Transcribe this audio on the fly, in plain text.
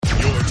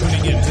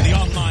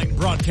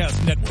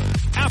broadcast network,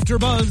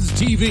 AfterBuzz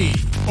TV.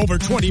 Over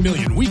 20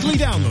 million weekly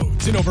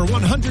downloads in over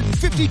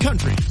 150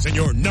 countries, and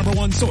your number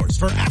one source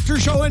for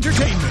after-show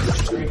entertainment.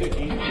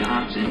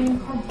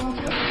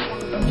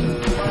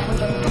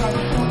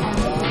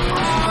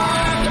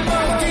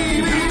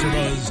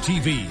 AfterBuzz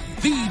TV,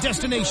 the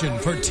destination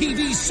for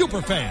TV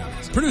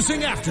superfans,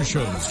 producing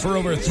aftershows for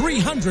over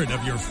 300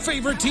 of your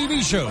favorite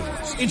TV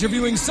shows,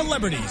 interviewing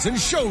celebrities and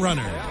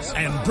showrunners,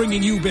 and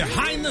bringing you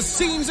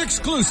behind-the-scenes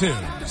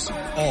exclusives.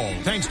 All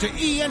thanks to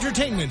E!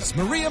 Entertainment's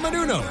Maria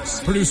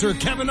Menounos, producer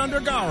Kevin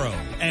Undergaro,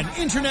 and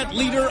internet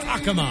leader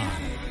Akamai.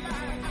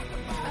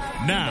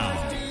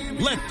 Now,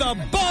 let the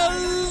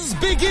buzz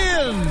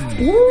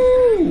begin!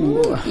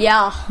 Woo!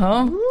 Yeah.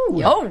 Huh?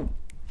 Woo. Oh!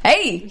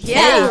 Hey!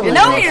 Yeah! Hey.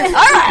 No, alright!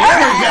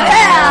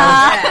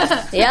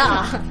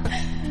 Yeah!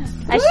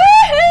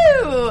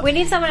 Woohoo! We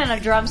need someone in a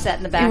drum set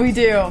in the back. We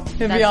do.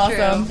 It'd be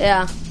awesome. True.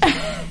 Yeah.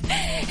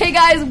 Hey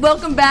guys,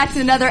 welcome back to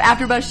another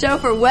AfterBuzz show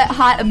for Wet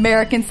Hot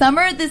American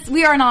Summer.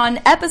 We are on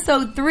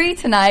episode 3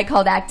 tonight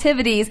called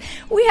Activities.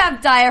 We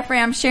have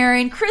Diaphragm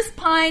sharing, Chris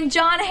Pine,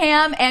 John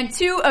Hamm, and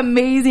 2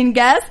 amazing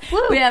guests. Woo.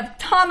 We have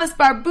Thomas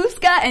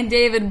Barbuska and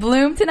David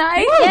Bloom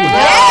tonight. Woo.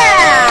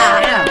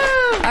 Yeah!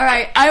 All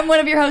right, I'm one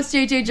of your hosts,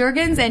 JJ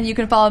Jurgens, and you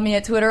can follow me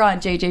at Twitter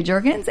on JJ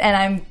Jurgens, and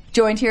I'm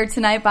joined here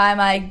tonight by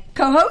my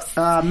co-host,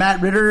 Matt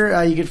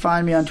Ritter. You can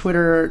find me on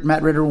Twitter,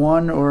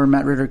 MattRitter1 or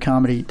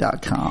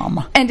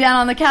MattRitterComedy.com. And down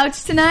on the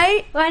couch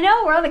tonight, well, I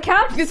know, we're on the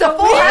couch. It's a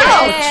full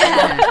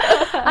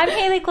house. I'm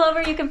Haley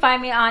Clover. You can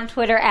find me on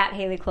Twitter at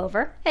Haley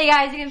Clover. Hey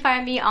guys, you can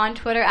find me on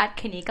Twitter at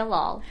Kanika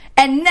Lal.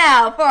 And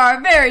now for our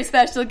very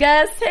special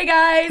guest. Hey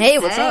guys. Hey,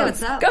 what's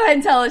up? Go ahead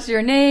and tell us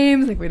your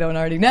names, like we don't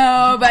already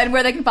know, but and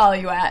where they can follow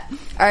you at.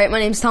 Alright, my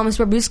name's Thomas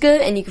Barbuska,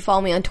 and you can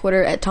follow me on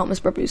Twitter at Thomas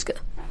Barbuska.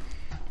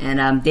 And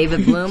I'm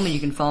David Bloom, and you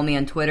can follow me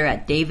on Twitter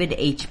at David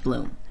H.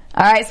 Bloom.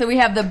 All right, so we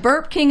have the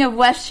Burp King of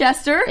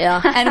Westchester,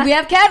 and we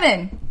have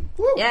Kevin.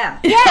 Yeah.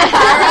 Yeah. All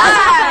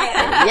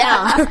right.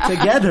 Yeah.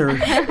 Together.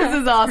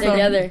 This is awesome.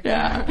 Together.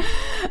 Yeah.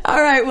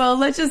 All right, well,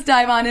 let's just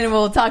dive on in and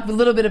we'll talk a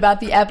little bit about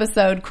the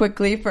episode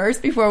quickly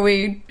first before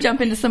we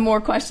jump into some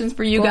more questions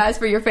for you guys,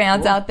 for your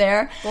fans out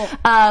there.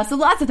 So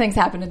lots of things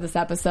happened in this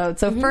episode.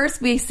 So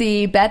first we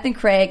see Beth and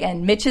Craig,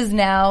 and Mitch is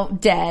now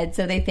dead,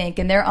 so they think,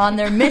 and they're on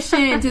their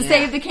mission to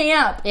save the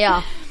camp.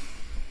 Yeah.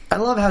 I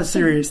love how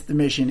serious the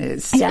mission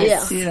is.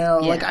 Yes. You know,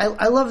 like,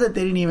 I love that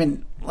they didn't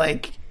even,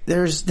 like,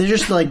 they're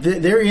just like,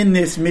 they're in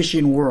this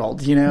mission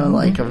world, you know,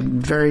 like a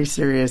very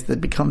serious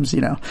that becomes,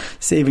 you know,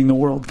 saving the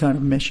world kind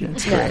of mission.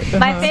 It's great.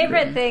 My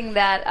favorite thing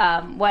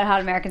that Wet Hot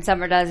American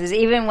Summer does is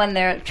even when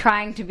they're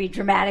trying to be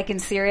dramatic and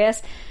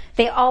serious,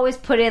 they always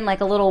put in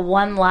like a little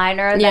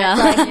one-liner that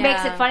like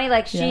makes it funny.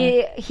 Like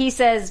he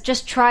says,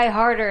 "Just try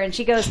harder," and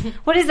she goes,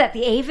 "What is that?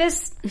 The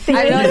Avis thing?"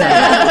 I know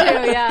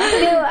that too.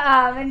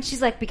 Yeah. And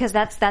she's like, "Because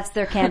that's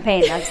their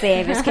campaign. That's the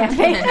Avis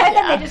campaign." And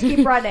then they just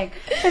keep running.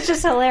 It's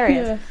just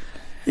hilarious. Yeah.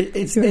 It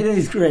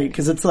is great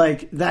because it's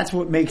like that's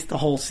what makes the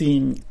whole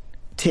scene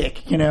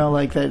tick, you know,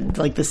 like that,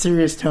 like the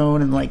serious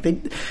tone, and like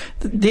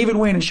David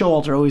Wayne and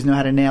Showalter always know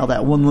how to nail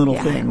that one little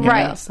thing,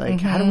 right? Know? It's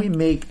like how do we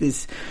make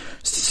this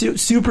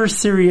super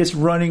serious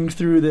running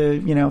through the,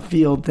 you know,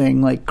 field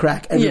thing like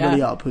crack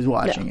everybody up who's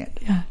watching it.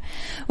 Yeah.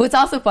 What's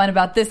also fun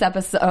about this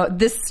episode,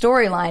 this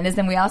storyline, is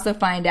then we also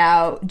find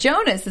out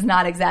Jonas is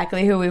not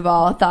exactly who we've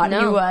all thought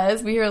he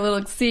was. We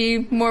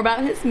see more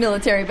about his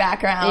military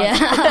background.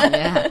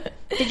 Yeah.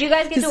 Did you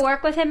guys get to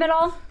work with him at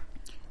all?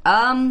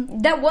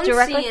 That one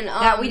Directly? scene.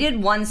 We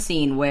did one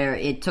scene where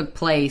it took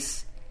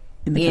place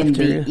In the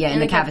cafeteria. in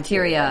the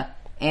cafeteria,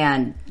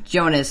 and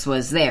Jonas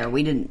was there.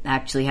 We didn't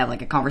actually have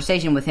like a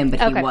conversation with him, but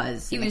he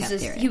was in the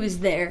cafeteria. He was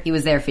there. He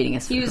was there feeding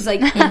us food. He was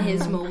like in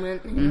his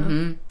moment. You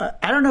know?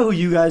 I don't know who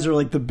you guys are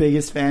like the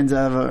biggest fans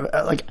of.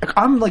 Like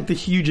I'm like the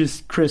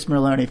hugest Chris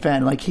Merlone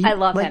fan. Like I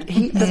love like,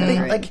 him. The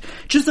thing, like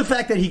just the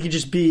fact that he could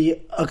just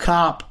be a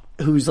cop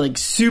who's like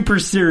super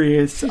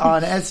serious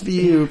on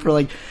SVU for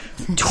like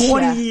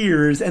 20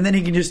 years, and then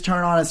he can just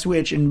turn on a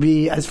switch and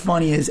be as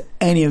funny as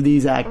any of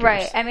these actors.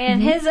 Right. I mean,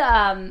 his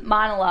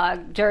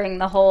monologue during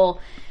the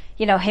whole,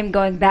 you know, him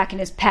going back in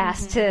his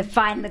past to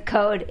find the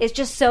code is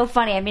just so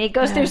funny. I mean, it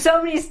goes through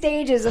so many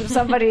stages of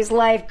somebody's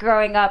life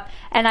growing up,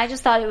 and I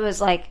just thought it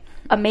was like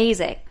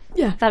amazing.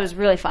 Yeah, that was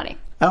really funny.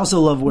 I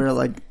also love where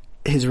like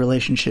his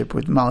relationship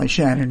with Molly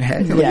Shannon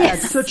had. Like,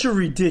 that's such a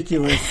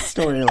ridiculous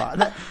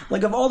storyline.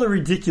 Like, of all the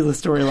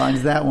ridiculous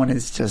storylines, that one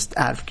is just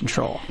out of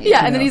control.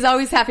 Yeah, and then he's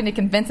always having to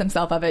convince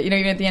himself of it. You know,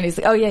 even at the end, he's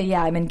like, "Oh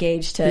yeah, I'm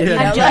engaged to."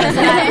 Yeah. You know,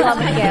 I love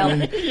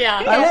Miguel.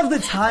 I love the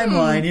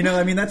timeline. You know,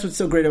 I mean, that's what's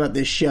so great about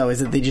this show is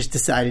that they just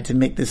decided to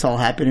make this all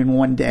happen in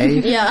one day.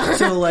 Yeah.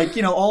 So, like,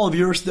 you know, all of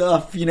your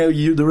stuff, you know,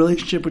 the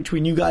relationship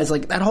between you guys,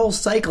 like, that whole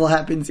cycle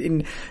happens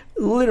in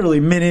literally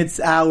minutes,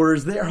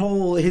 hours. Their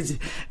whole his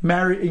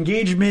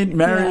engagement,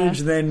 marriage,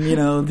 then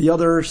the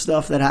other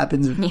stuff that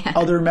happens,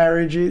 other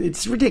marriages.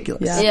 It's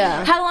ridiculous.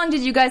 Yeah. How long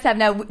did you guys have?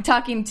 Now,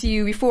 talking to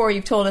you before,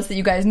 you've told us that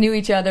you guys knew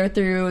each other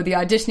through the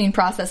auditioning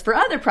process for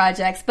other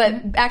projects, but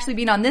actually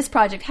being on this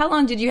project, how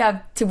long did you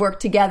have to work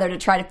together to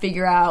try to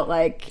figure out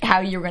like how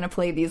you were going to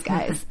play these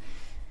guys?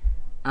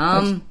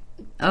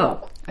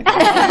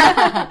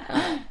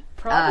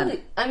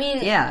 Probably. I mean,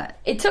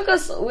 it took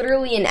us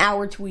literally an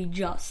hour to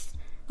adjust.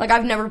 Like,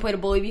 I've never played a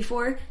bully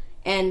before,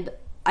 and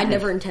I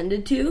never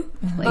intended to.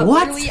 But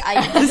what?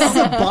 This is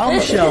a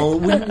bombshell.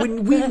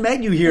 When we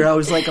met you here, I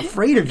was like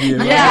afraid of you.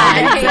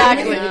 Yeah,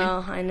 exactly.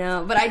 I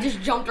know. But I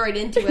just jumped right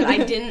into it. I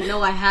didn't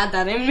know I had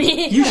that in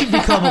me. You should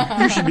become a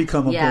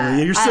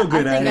bully. You're so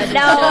good at it.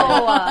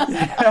 No.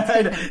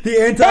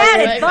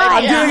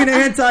 I'm doing an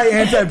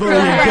anti-bullying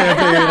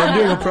campaign. I'm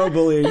doing a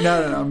pro-bullying.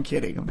 No, I'm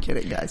kidding,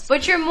 guys.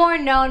 But you're more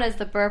known as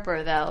the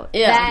burper, though,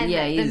 than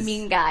the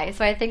mean guy.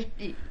 So I think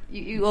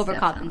you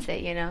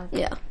overcompensate,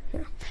 Yeah.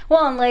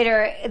 Well, and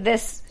later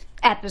this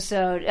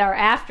episode, or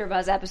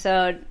AfterBuzz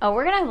episode,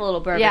 we're going to have a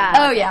little burping. Yeah.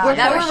 Oh, yeah. We're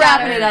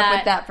wrapping it up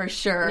with that for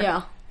sure.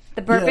 Yeah.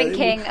 The burping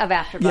king of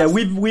AfterBuzz. Yeah,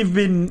 we've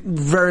been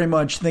very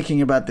much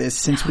thinking about this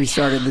since we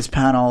started this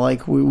panel.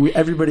 Like,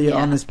 everybody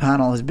on this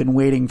panel has been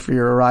waiting for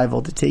your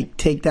arrival to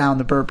take down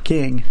the burp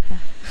king.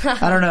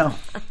 I don't know.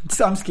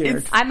 I'm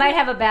scared. I might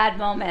have a bad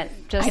moment.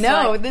 I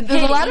know.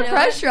 There's a lot of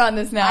pressure on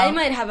this now. I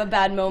might have a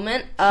bad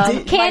moment.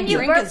 Can you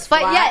burp?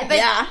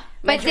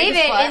 But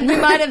David, we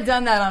might have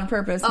done that on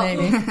purpose,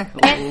 maybe.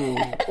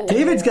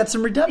 David's got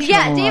some redemption.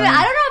 Yeah, David,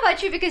 I don't know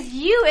about you because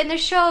you in the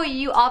show,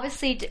 you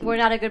obviously were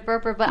not a good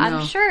burper, but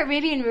I'm sure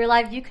maybe in real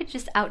life you could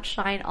just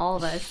outshine all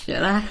of us. Should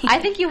I? I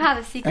think you have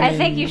a secret. I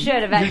think you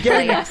should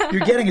eventually.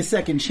 You're getting a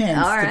second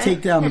chance to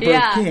take down the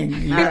burp king.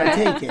 You gotta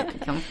take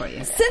it. Come for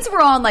you. Since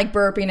we're on like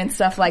burping and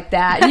stuff like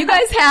that, you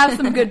guys have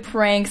some good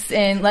pranks,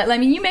 and I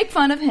mean, you make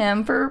fun of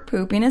him for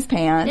pooping his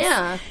pants.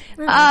 Yeah.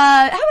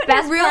 How about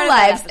Best in real part of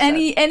life? that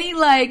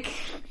episode.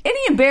 Any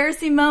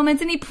embarrassing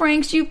moments? Any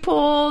pranks you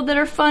pulled that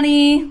are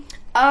funny?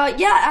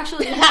 Yeah,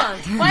 actually, hold on.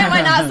 Why am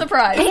I not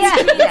surprised?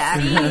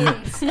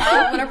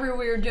 Whenever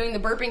we were doing the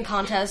burping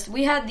contest,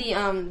 we had the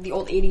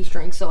old 80s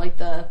drink, so like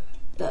the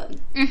thing.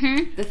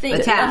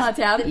 The tap.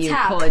 The You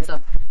tap. pull it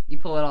up. You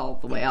pull it all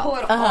the way off. Pull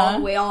it all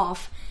the way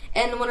off.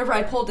 And whenever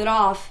I pulled it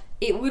off,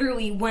 it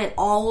literally went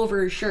all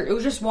over his shirt. It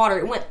was just water.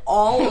 It went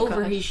all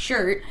over his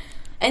shirt.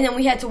 And then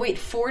we had to wait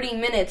 40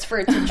 minutes for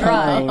it to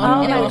dry. And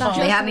it was just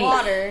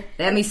water.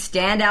 They had me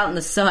stand out in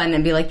the sun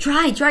and be like,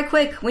 dry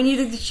quick. We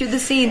need to shoot the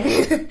scene.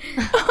 They didn't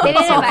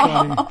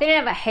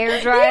have a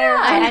hair dryer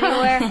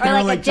anywhere,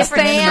 or like a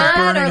different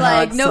fan, or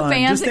like no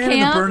fans just at stand in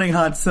the camp. burning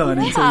hot sun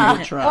until you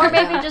get tried. or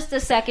maybe just a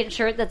second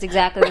shirt that's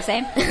exactly the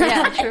same.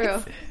 Yeah,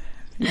 true.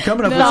 You're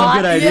coming up with some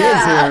good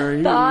ideas here.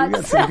 You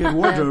got some good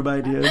wardrobe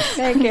ideas.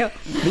 Thank you.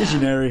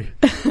 Visionary.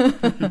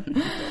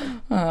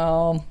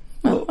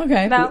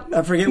 Okay.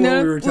 I forget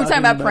what we were talking about. We're talking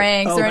about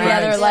pranks or any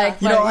other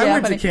like. I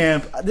went to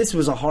camp. This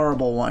was a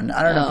horrible one.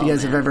 I don't know if you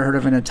guys have ever heard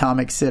of an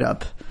atomic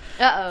sit-up.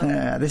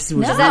 This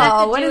was Does that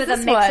have to what do is with a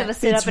this mix one? of a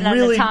sit-up It's and an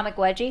really- atomic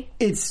wedgie?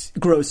 It's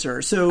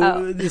grosser.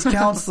 So this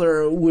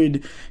counselor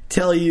would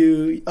tell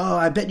you,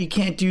 I bet you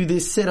can't do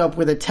this sit-up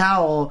with a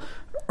towel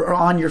or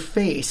on your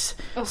face.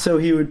 So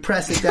he would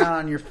press it down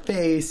on your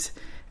face,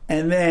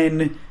 and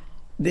then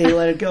they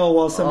let it go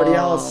while somebody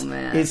else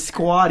is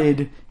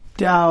squatted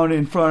down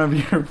in front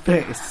of your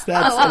face.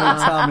 That's an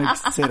atomic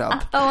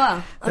sit-up. Oh,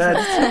 wow.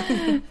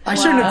 I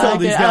shouldn't have told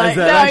these guys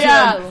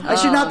that. I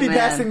should not be man.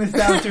 passing this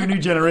down to a new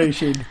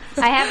generation.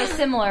 I have a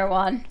similar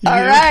one. All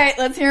right,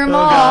 let's hear them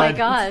all. God. Oh my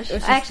gosh.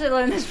 I actually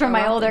learned this from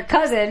my older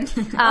cousin.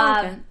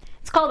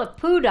 It's called a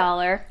poo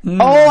dollar. Oh,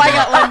 I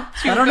got one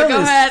too. I don't know Go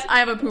this. ahead. I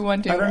have a poo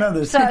one too. I don't know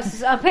this. So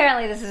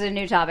apparently this is a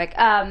new topic.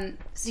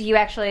 So you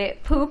actually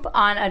poop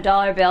on a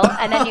dollar bill,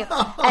 and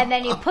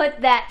then you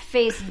put that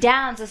face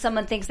down so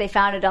someone thinks they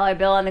found a dollar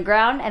bill on the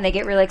ground, and they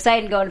get really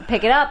excited and go and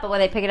pick it up. But when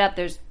they pick it up,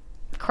 there's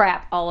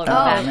crap all over the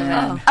back of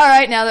it. All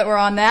right, now that we're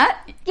on that,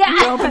 Yeah.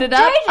 you open it up.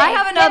 JJ, I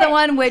have get another it.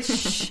 one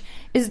which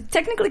is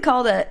technically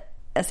called a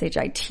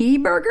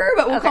SHIT burger,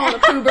 but we'll call it a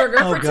poo burger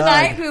for God.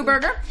 tonight. Poo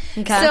burger.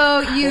 So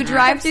you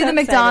drive through the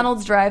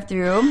McDonald's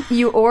drive-through.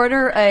 You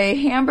order a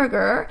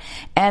hamburger,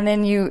 and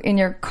then in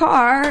your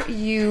car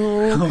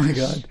Oh my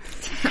God.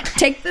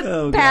 take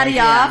the patty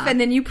off, and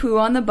then you poo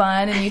on the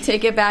bun, and you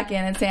take it back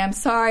in and say, "I'm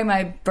sorry,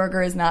 my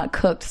burger is not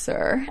cooked,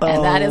 sir."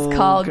 And that is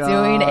called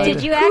doing a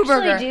Did you poo actually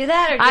burger. do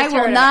that, or just I will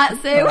heard of not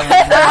it? say whether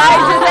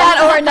I did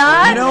that or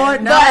not. You know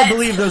what? Now I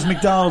believe those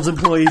McDonald's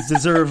employees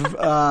deserve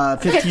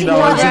 $15 an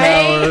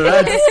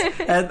hour.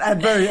 That's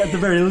at the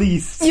very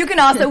least. You can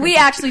also, we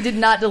actually did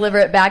not deliver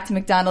it back to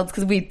McDonald's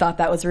because we thought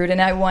that was rude.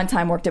 And I one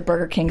time worked at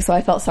Burger King, so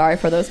I felt sorry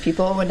for those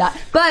people.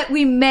 But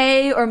we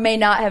may or may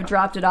not have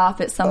dropped it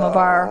off at some of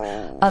our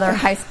other our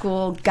high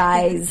school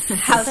guys'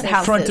 houses.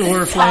 Front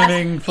door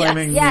flaming.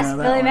 Yes,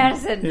 Billy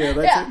Madison.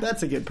 Yeah,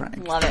 that's a good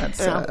prank. Love it.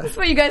 That's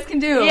what you guys can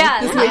do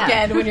this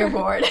weekend when you're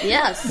bored.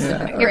 Yes.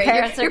 Your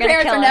parents are going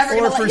to kill never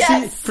us.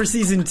 gonna Or for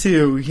season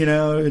 2,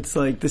 it's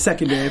like the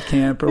second day of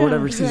camp or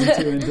whatever season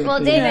 2 ends up Well,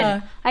 being.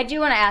 David, I do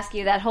want to ask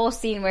you that whole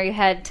scene where you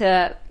had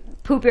to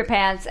poop your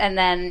pants and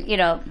then, you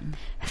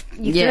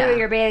threw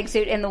your bathing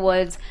suit in the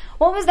woods.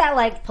 What was that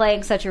like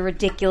playing such a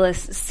ridiculous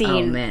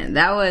scene? Oh man,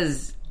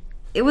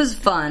 it was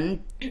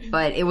fun,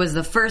 but it was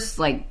the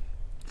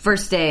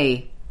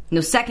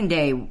second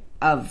day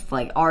of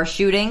like our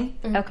shooting.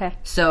 Okay.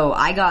 So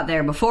I got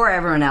there before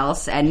everyone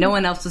else, and no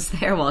one else was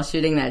there while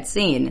shooting that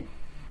scene.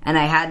 And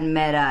I hadn't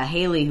met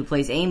Haley, who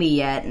plays Amy,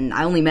 yet, and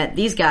I only met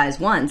these guys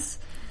once.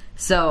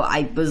 So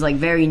I was like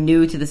very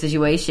new to the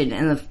situation,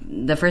 and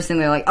the first thing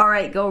they're like, "All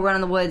right, go run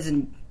in the woods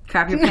and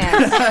crap your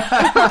pants."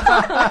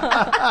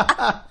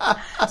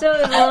 So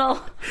it was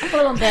a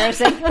little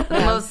embarrassing.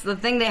 The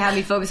thing they had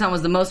me focus on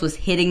was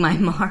hitting my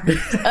mark.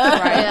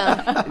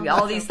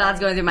 All these thoughts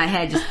going through my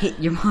head, just hit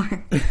your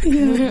mark.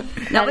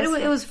 No, but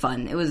it was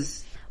fun. It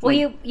was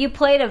you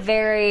played a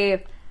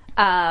very,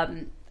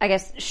 I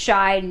guess,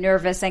 shy,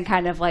 nervous, and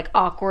kind of like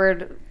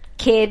awkward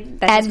kid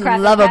that's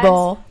and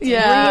lovable.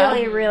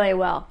 Really, really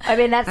well. I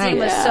mean, that scene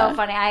was so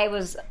funny. I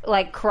was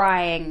like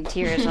crying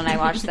tears when I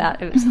watched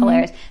that. It was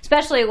hilarious,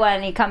 especially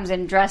when he comes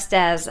in dressed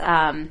as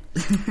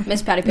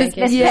Miss Patty Pancakes.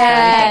 Miss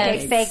Patty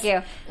Pancakes. Thank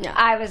you. Yeah.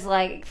 I was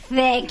like,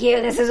 thank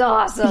you. This is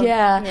awesome.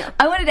 Yeah.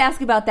 I wanted to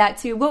ask about that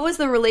too. What was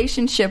the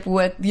relationship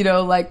with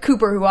like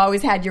Cooper, who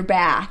always had your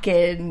back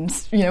and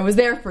was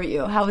there for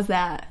you? How was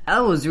that?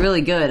 Oh, it was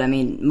really good. I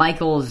mean,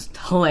 Michael's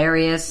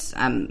hilarious.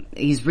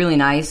 He's really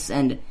nice,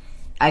 and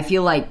I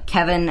feel like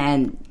Kevin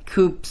and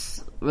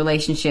Coop's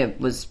relationship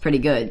was pretty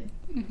good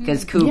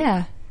because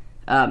Kevin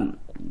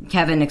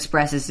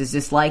expresses his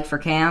dislike for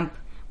camp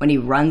when he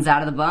runs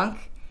out of the bunk,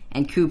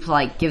 and Coop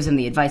gives him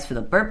the advice for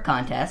the burp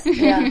contest.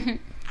 Yeah.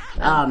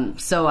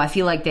 So I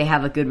feel like they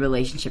have a good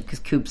relationship because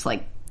Coop's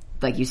like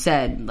you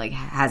said,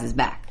 has his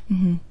back.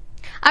 Mm-hmm.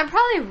 I'm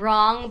probably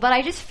wrong, but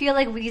I just feel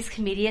like these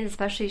comedians,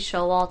 especially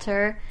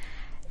Showalter,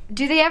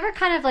 do they ever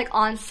kind of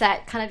on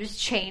set kind of just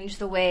change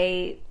the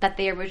way that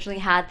they originally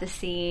had the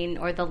scene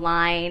or the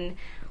line,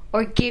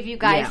 or give you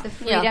guys the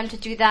freedom to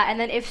do that? And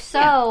then if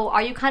so,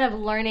 are you kind of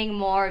learning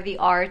more of the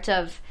art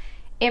of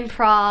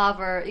improv,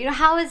 or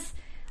how is,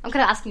 I'm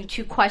kind of asking you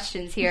two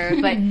questions here,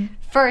 but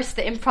first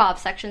the improv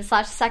section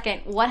 /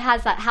 second, how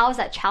has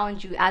that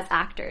challenged you as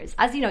actors,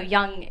 as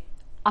young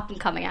up and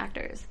coming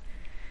actors?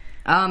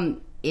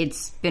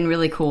 It's been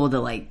really cool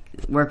to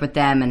work with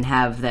them and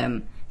have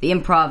them the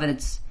improv, and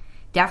it's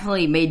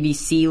definitely made me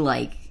see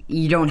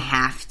you don't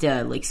have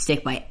to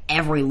stick by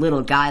every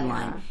little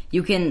guideline.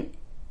 You can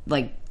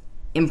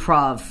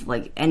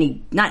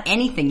improv not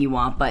anything you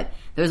want, but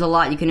there's a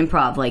lot you can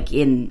improv.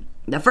 In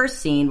the first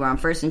scene where I'm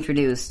first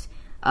introduced,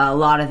 a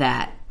lot of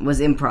that was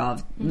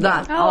improv.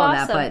 Not all of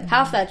that, but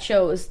half that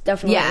show was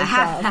definitely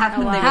improv. half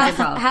of it was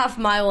improv. Half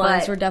my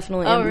lines were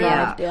definitely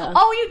improv. Yeah.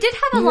 Oh, you did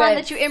have a line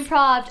that you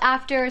improved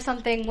after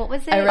something. What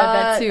was it? I read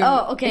that too.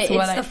 Oh, okay.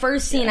 It's the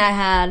first scene I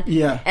had.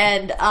 Yeah.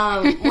 And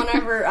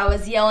whenever I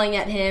was yelling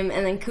at him,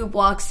 and then Coop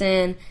walks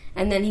in,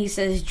 and then he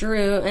says,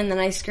 "Drew," and then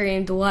I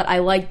screamed, "What? I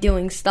like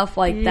doing stuff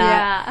like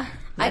that." Yeah.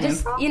 I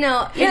just, that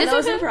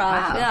was improv.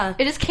 Wow. Yeah.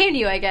 It just came to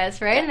you, I guess,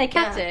 right? And they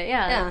kept it.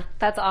 Yeah.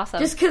 That's awesome.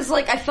 Just because,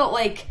 I felt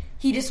like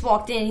he just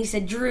walked in, he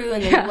said Drew,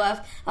 and then he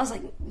left. I was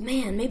like,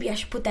 man, maybe I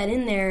should put that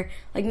in there.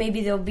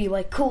 Maybe they'll be,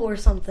 cool or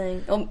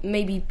something. Or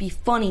maybe be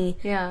funny.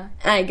 Yeah.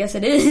 And I guess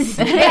it is.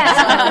 Oh,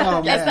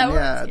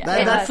 man,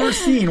 that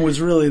first scene was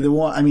really the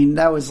one. I mean,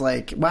 that was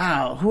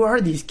wow, who are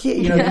these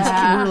kids? These kids,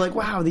 we were like,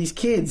 wow, these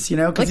kids,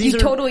 Cause you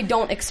totally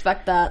don't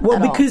expect that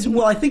Well, at because,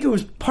 all. I think it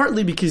was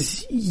partly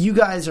because you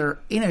guys are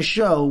in a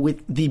show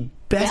with the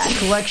best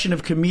collection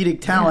of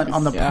comedic talent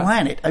on the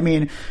planet. I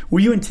mean,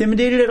 were you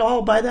intimidated at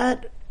all by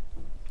that?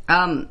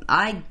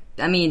 I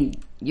mean,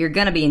 you're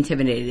gonna be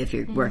intimidated if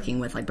you're working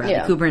with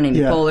Bradley Cooper and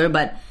Amy Poehler,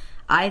 but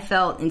I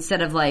felt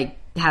instead of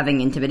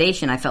having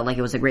intimidation, I felt like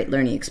it was a great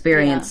learning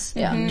experience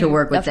to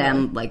work with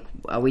them.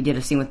 We did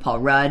a scene with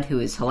Paul Rudd,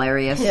 who is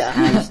hilarious. Yeah,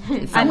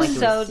 and I'm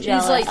so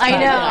jealous. I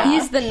know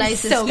he's the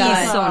nicest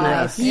guy. He's so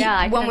nice.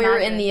 When we were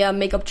in the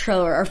makeup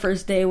trailer, our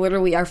first day,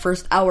 literally our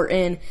first hour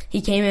in,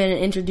 he came in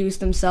and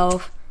introduced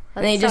himself,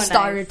 and he just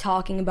started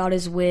talking about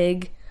his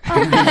wig.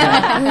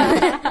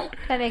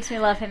 That makes me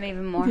love him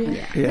even more.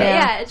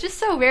 Yeah, it's just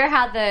so weird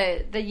how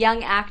the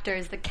young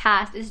actors, the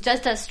cast, is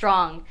just as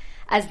strong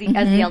as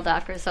the old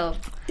actors. So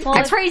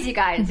I praise you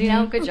guys.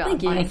 Good job.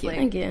 Thank you. Honestly.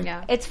 Thank you.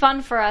 Yeah. It's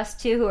fun for us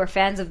too, who are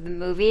fans of the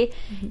movie.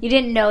 You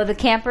didn't know the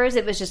campers;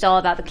 it was just all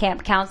about the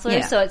camp counselors.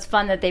 Yeah. So it's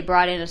fun that they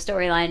brought in a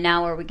storyline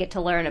now where we get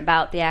to learn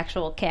about the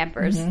actual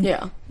campers.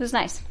 Yeah, it was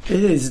nice.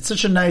 It is. It's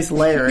such a nice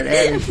layer. It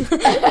added.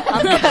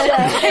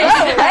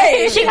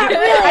 She got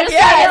really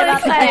excited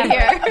about that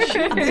here.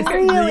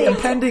 The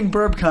impending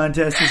burp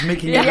contest is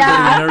making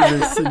everybody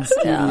nervous in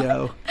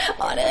studio.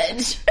 On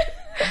edge.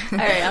 All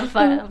right, I'm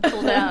fine. I'm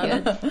cool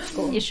down.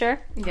 You sure?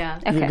 Yeah.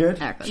 Okay. You're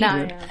good? Okay.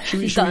 No,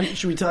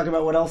 Should we talk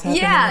about what else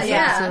happened Yeah, in this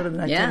yeah. episode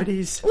and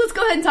activities? Let's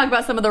go ahead and talk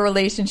about some of the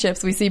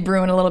relationships we see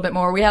brewing a little bit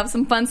more. We have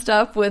some fun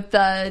stuff with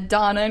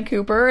Donna and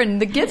Cooper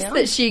and the gifts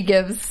that she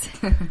gives.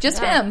 Just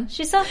him.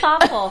 She's so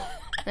thoughtful.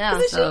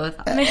 Yeah. So,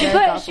 I mean,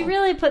 she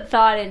really put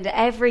thought into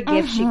every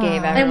gift she gave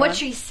everyone. And what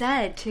she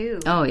said too.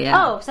 oh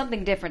yeah. Oh,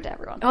 something different to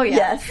everyone. Oh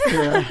yeah. Yes.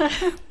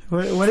 Yeah.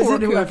 What is Poor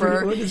it? I forget-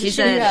 Cooper. What is She it?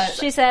 said,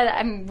 She said,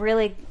 "I'm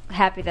really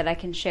happy that I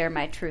can share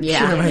my truth." Yeah.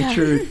 Share my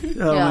truth.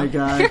 Oh my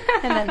god.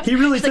 He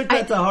really took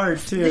that to heart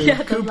too.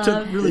 Coop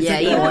really took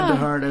that one to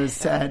heart. It was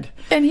sad.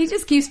 And he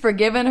just keeps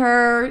forgiving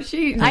her.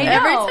 Every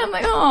time I'm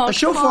like, oh, A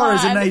shofar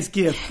is a God. nice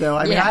gift, though.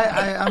 I mean,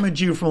 I'm a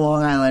Jew from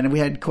Long Island, and we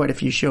had quite a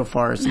few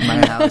shofars in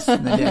my house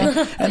in the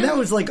day, and that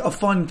was like a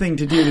fun thing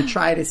to do to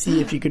try to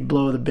see if you could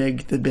blow the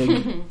big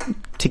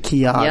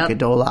Tekiah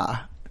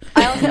Gedolah.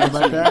 You know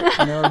about that?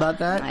 You know about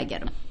that? I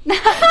get him.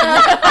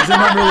 It's a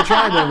member of the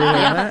tribe over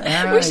here.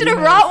 Huh? We should have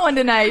brought one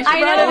tonight. She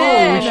brought Oh, it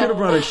we in. should have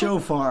brought a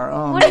shofar.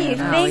 Oh, What are you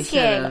man. we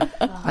thinking?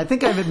 I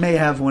think I may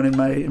have one in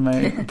my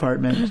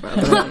apartment.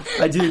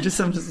 I do just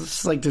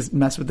like to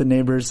mess with the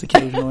neighbors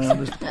occasionally.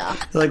 They're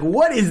like,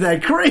 "What is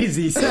that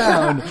crazy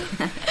sound?"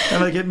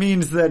 And like it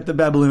means that the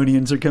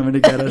Babylonians are coming to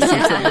get us.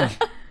 Or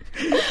something.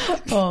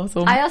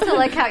 Awesome. I also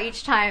like how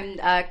each time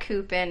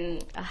Coop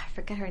and I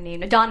forget her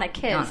name, Donna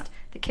kissed.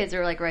 The kids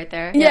are like right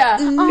there. Yeah.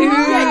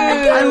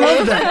 I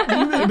love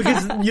that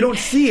because you don't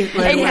see it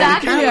right away.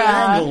 Exactly, The camera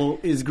yeah. angle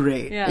is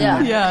great.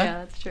 Yeah, Yeah.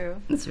 that's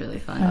true. It's really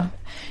fun.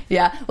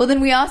 Yeah. Well,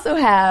 then we also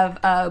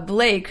have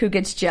Blake who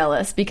gets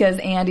jealous because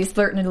Andy's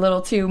flirting a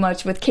little too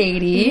much with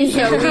Katie.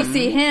 So we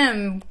see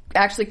him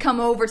actually come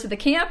over to the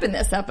camp in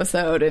this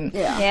episode and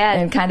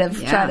and kind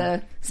of try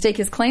to stake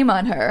his claim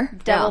on her.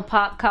 Double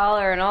pop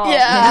collar and all.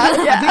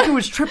 I think it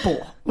was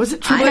triple. Was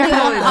it triple? It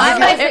probably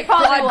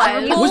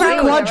was. Was it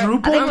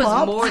quadruple I think it was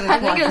pop? more than I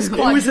think it was It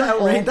was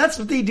outrageous. That's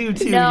what they do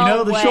too. No you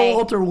know, the way.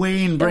 Showalter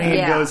Wayne brain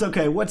Yeah. goes,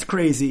 okay, what's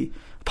crazy?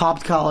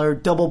 Popped collar,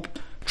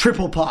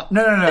 triple pop.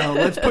 No.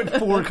 Let's put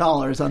 4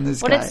 collars on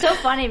this But guy. it's so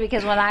funny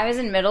because when I was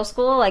in middle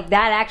school, like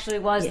that actually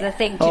was the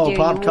thing to do.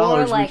 pop You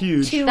collars wore were like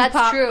huge. 2 That's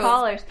pop true.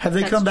 collars. Have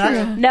they come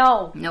back?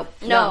 No. Nope.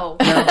 No.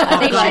 They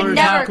Pop should collars never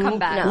not cool? come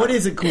back. What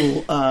is a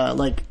cool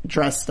like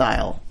dress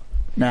style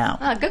now?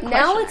 Good question.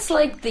 Now it's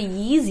like the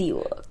Yeezy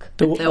look.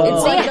 The- It's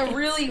oh, like the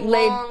really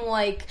long,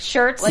 like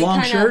Shirts. like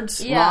long kinda,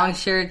 shirts? Yeah, Long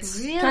shirts.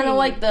 kind of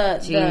like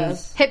the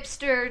Jeans.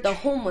 hipster. the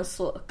homeless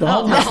look. The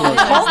homeless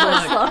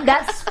look.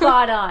 That's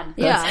spot on.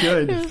 That's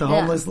good. The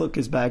homeless look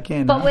is back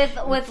in. But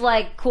huh? with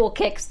like cool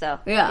kicks though.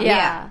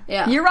 Yeah.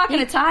 You're rocking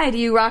a tie. Do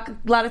you rock a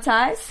lot of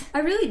ties? I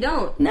really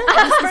don't. No.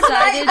 I just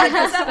decided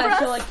it's a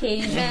special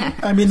occasion.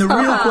 I mean, the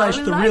real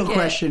like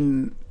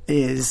question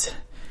is,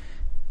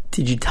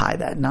 did you tie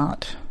that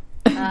knot?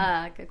 Good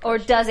question. Or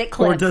does it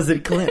clip? Or does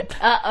it clip?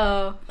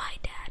 Uh-oh.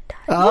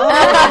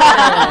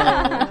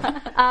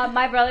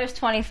 My brother's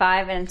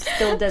 25 and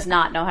still does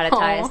not know how to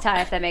tie his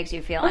tie, if that makes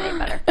you feel any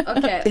better.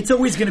 Okay. It's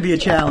always going to be a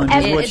challenge,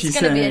 is what she's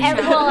gonna be a saying. And,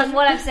 well, and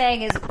what I'm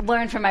saying is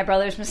learn from my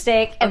brother's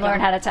mistake and learn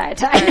how to tie a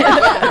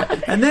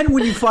tie. And then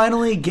when you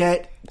finally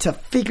get to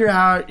figure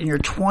out in your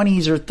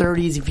 20s or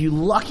 30s, if you're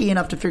lucky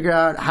enough to figure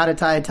out how to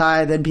tie a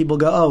tie, then people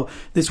go, oh,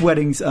 this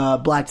wedding's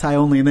black tie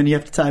only, and then you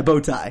have to tie a bow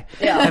tie.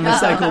 Yeah. And the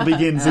cycle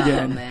begins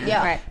again.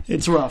 Yeah. Right.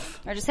 It's rough.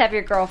 Or just have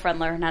your girlfriend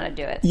learn how to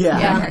do it. Yeah.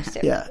 That works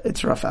too. Yeah,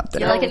 it's rough out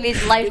there. You're like in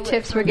these life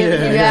tips we're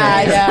giving you.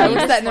 Yeah.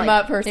 We're setting them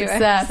up for Anyway,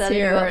 success setting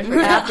here you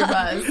up for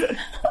AfterBuzz.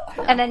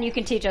 And then you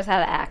can teach us how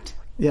to act.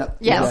 Yep.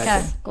 Yeah,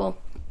 exactly. okay.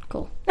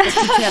 Cool. Let's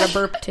teach you how to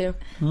burp too.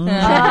 See about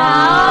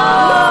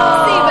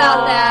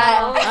that.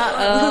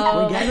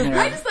 We're getting there.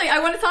 I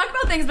want to talk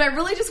about things, but I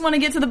really just want to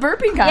get to the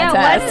burping Yeah,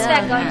 contest. when is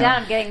that going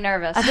down? I'm getting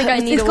nervous. I think I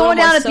need It's a going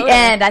little down more at the soda.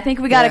 end. I think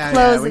we got to Yeah,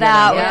 close we it gotta-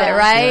 out yeah, with it,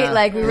 right? yeah.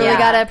 Like we really Yeah.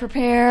 got to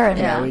prepare. And,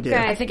 Yeah, we do.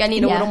 I think I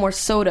need a little more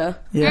soda.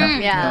 Yeah.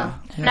 Yeah.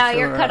 No, so,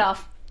 you're cut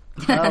off.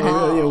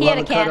 Oh, He had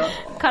a can.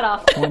 Cut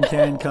off. One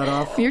can cut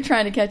off. You're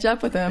trying to catch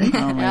up with him.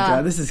 Oh my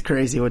god, this is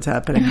crazy what's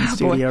happening in the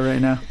studio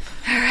right now.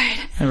 All right.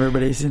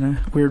 Everybody's in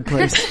a weird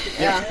place.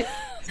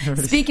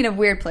 Speaking of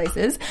weird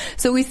places,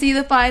 so we see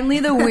finally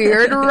the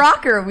weird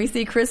rocker. We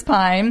see Chris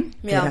Pine.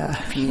 Yeah.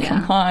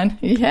 Come on.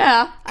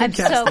 Yeah. I'm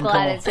so casting glad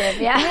call. it's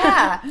him.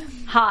 Yeah.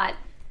 Hot.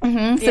 So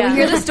we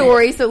hear the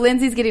story. So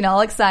Lindsay's getting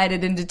all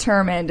excited and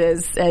determined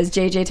as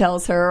JJ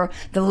tells her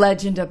the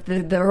legend of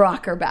the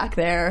rocker back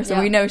there. So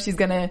we know she's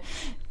going to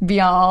be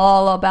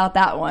all about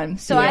that one.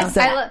 So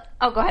Yeah.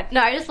 oh, go ahead.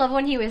 No, I just love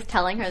when he was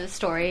telling her the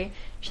story.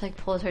 She like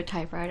pulls her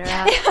typewriter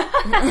out,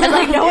 and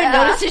like no one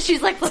notices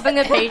she's like flipping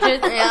the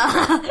pages.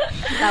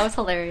 That was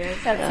hilarious.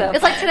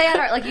 It's like today on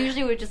our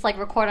usually we just like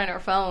record on our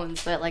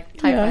phones, but like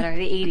typewriter,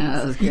 the 80s.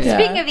 That was great.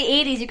 Speaking of the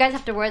 80s, you guys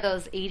have to wear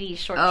those 80s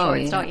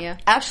shorts, don't you?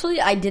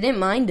 Actually, I didn't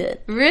mind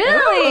it.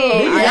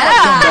 Really? Maybe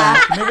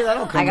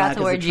that'll come I got back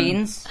to wear as a trend.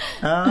 jeans,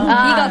 He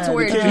got to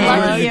wear The kid jeans.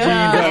 wears the jeans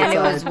and it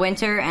outside. was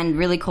winter and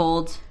really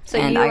cold, So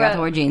and you I got were-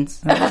 to wear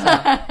jeans.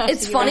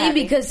 It's funny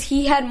because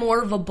he had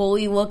more of a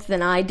bully look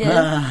than I did.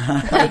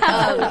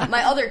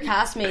 My other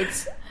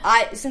castmates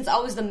since I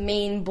was the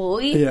main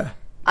bully, Yeah.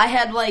 I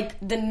had like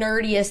the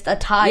nerdiest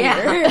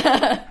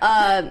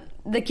attire.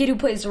 The kid who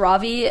plays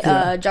Ravi,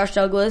 Josh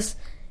Douglas,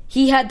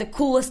 he had the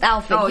coolest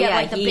outfit. He had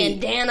like the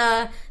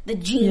bandana, the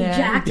jean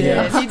jacket.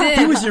 Yeah. He did.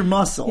 He was your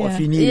muscle if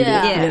you needed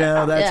it. You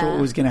know, that's Yeah.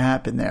 what was going to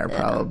happen there,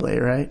 probably,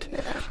 right?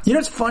 You know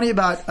what's funny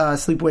about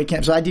sleepaway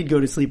camp? So I did go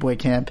to sleepaway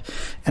camp,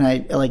 and I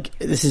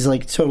this is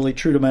like totally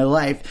true to my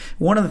life.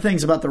 One of the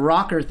things about the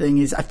rocker thing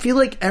is I feel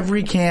like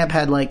every camp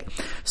had like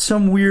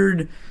some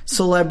weird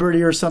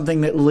celebrity or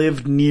something that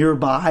lived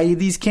nearby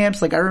these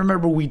camps. Like I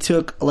remember we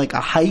took like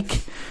a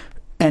hike.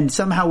 And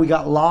somehow we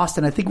got lost,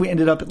 and I think we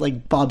ended up at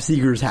like Bob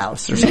Seger's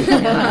house or something.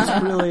 It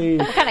was really.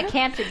 What kind of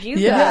camp did you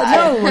go? Yeah,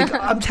 no, like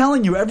I'm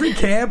telling you, every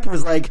camp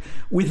was like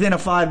within a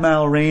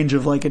 5-mile range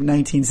of like a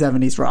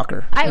 1970s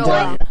rocker.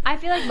 I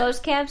feel like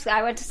most camps.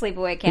 I went to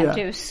sleepaway camp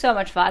too. It was so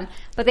much fun,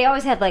 but they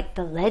always had like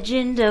the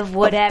legend of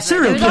whatever.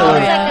 Serial There was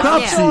always, killer,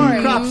 like, a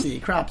story.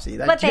 Cropsy.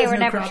 But they were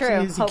never Cropsy true,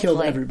 He killed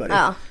hopefully. everybody.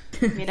 Oh,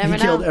 You never He know.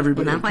 killed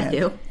everybody. Now at I camp.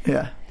 do.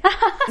 Yeah.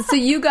 So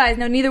you guys,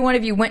 neither one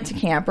of you went to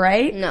camp,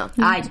 right? no.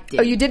 I did.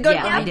 Oh, you did go to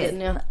Yeah, camp? I did.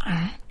 Yeah.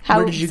 How,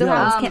 Where did you go?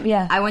 How was camp?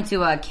 Yeah. I went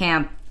to a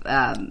camp,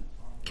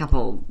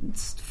 couple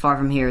it's far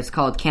from here. It's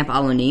called Camp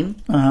Alonim.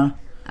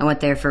 I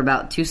went there for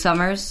about 2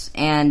 summers,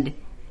 and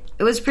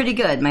it was pretty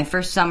good. My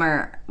first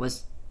summer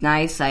was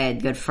nice. I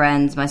had good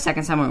friends. My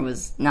second summer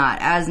was not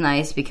as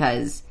nice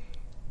because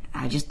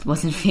I just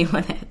wasn't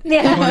feeling it.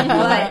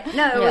 But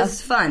no, it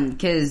was fun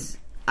because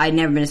I'd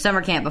never been to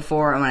summer camp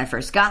before, and when I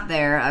first got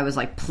there, I was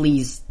like,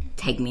 please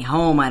take me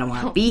home. I don't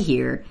want to be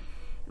here.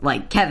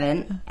 Like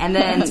Kevin. And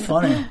then, That's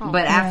funny.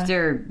 But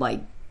after,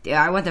 like,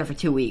 I went there for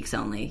 2 weeks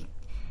only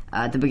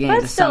at the beginning of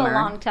the That's still summer. a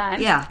long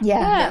time. Yeah.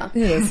 Yeah.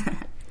 It is.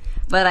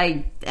 But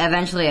I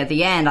eventually, at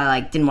the end, I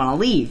like didn't want to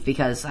leave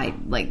because I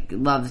like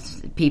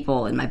loved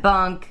people in my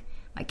bunk.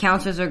 My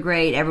counselors are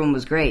great. Everyone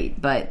was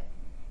great. But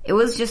it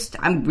was just,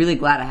 I'm really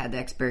glad I had the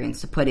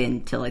experience to put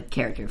into like the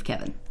character of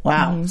Kevin.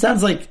 Wow.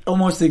 Sounds like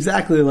almost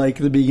exactly like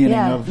the beginning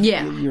of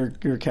Yeah.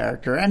 your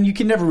character. And you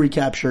can never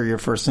recapture your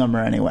first summer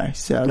anyway.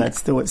 So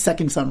that's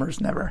second summer is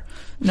never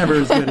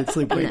as good at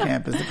sleepaway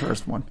camp as the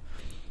first one.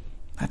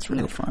 That's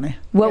really funny.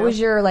 What was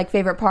your like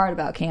favorite part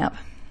about camp?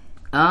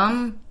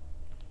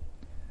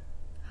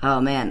 Oh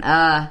man.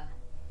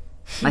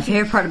 My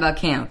favorite part about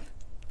camp.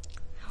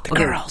 The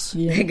girls.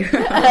 The girls.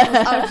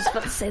 I was just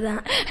about to say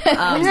that.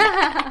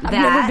 I've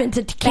never been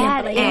to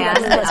camp.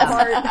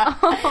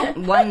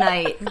 And one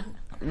night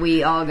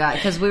we all got,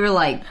 because we were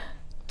like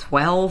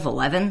 12,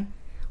 11,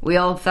 we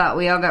all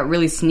got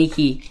really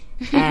sneaky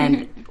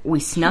and we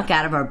snuck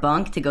out of our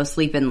bunk to go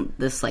sleep in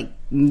this like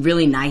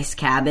really nice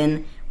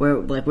cabin where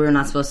like we were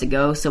not supposed to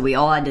go. So we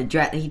all had to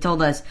dress. He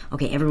told us,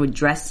 okay, everyone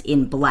dress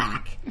in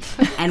black,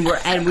 and we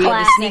had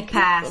to sneak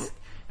past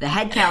the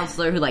head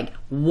counselor who like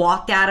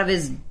walked out of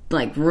his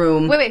like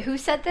room. Wait, who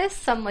said this?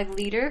 Some like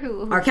leader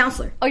who? Our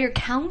counselor. Oh, your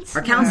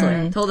counselor. Our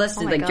counselor told us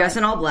to my like God. dress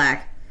in all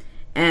black.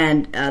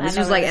 And this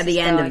was like at the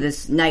end of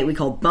this night we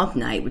called bunk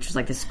night, which was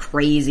like this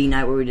crazy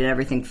night where we did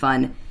everything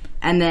fun.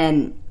 And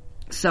then,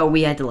 so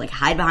we had to like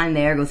hide behind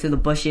there, go through the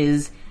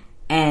bushes,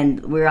 and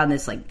we were on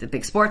this like the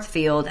big sports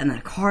field, and then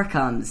a car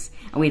comes,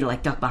 and we had to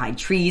like duck behind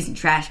trees and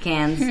trash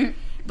cans.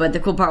 But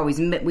the cool part was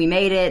we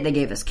made it. They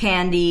gave us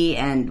candy,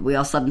 and we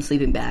all slept in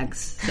sleeping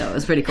bags. So it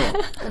was pretty cool.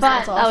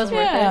 That was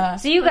worth it.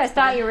 So you guys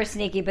thought you were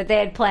sneaky, but they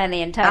had planned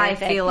the entire I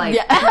thing. feel like me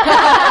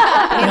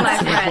and my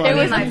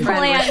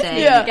friend were saying,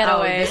 to get "Oh,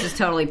 away." this is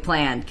totally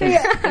planned."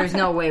 Because there's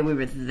no way we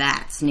were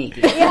that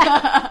sneaky.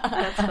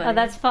 Oh,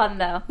 that's fun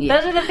though. Yeah.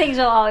 Those are the things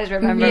you'll always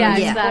remember. Yeah,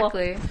 from school.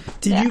 exactly.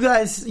 Did you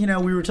guys,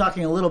 we were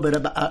talking a little bit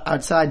about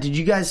outside, did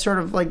you guys sort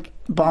of like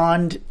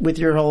bond with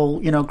your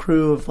whole,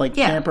 crew of like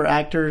camper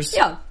actors?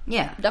 Yeah.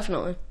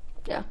 Definitely.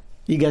 Yeah.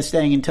 You guys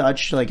staying in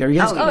touch? Like, are you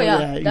guys? Oh, yeah,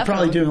 You're definitely.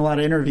 probably doing a lot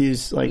of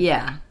interviews, like,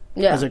 Yeah.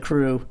 Yeah. as a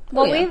crew.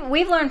 Well,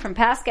 we've learned from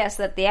past guests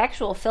that the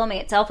actual filming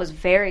itself was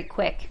very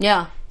quick.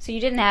 Yeah. So you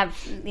didn't have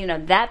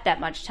that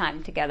much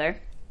time together.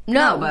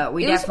 No, but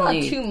we it was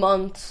definitely- about 2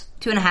 months.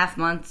 2.5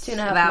 months.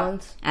 2.5 about,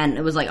 months. And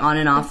it was like on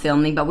and off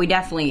filming, but we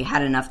definitely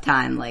had enough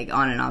time, like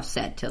on and off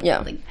set to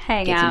like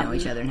Hang get out. to know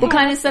each other. And What hang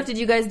kind of stuff did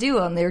you guys do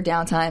on their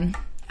downtime?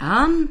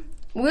 out.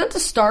 We went to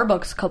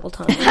Starbucks a couple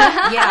times.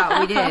 Yeah,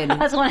 we did.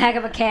 That's one heck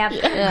of a camp.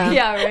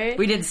 Yeah, right?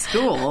 We did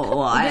school a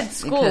lot. We did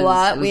school a because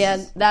lot. it We was had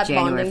that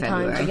January, bonding time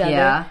February. together.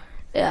 Yeah.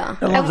 Yeah.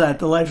 I love that,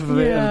 the life of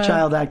a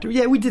child actor.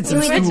 Yeah, we did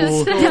some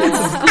school.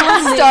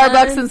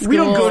 Starbucks and school. We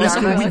don't go to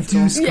school, we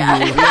do school.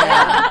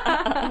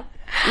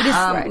 We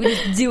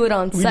just do it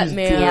on set,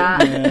 man. Yeah.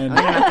 Man. We don't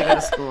have to go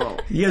to school.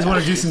 You guys want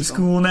to do some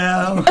school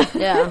now?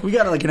 Yeah. We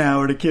got like an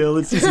hour to kill.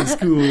 Let's do some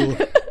school.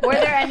 Were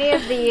there any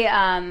of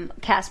the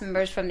cast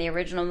members from the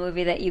original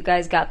movie that you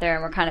guys got there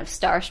and were kind of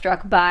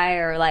starstruck by,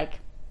 or like,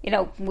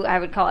 I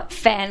would call it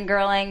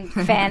fangirling,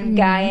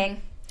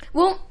 fan-guying?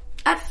 Well,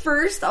 at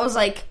first, I was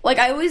like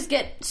I always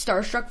get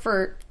starstruck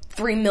for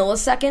 3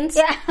 milliseconds.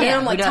 Yeah. And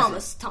I'm like, who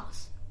doesn't?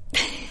 Thomas.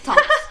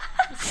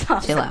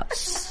 Chill out.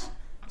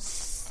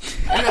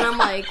 And then I'm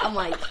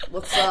like,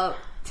 what's up?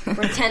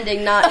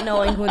 pretending not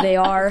knowing who they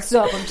are.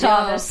 So I'm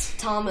Thomas.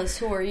 Thomas,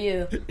 who are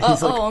you?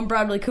 I'm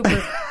Bradley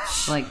Cooper.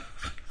 Like,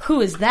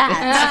 who is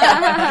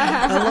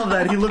that? I love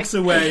that. He looks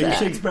away. He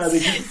shakes Bradley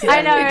Cooper's hand.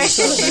 I know, right?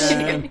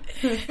 So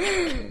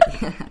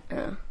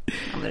bad.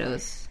 but that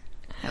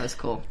was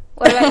cool.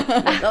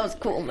 That was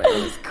cool, man.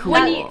 It was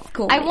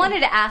cool. I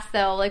wanted to ask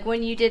though, like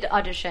when you did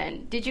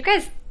audition, did you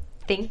guys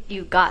think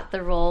you got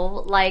the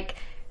role? Like,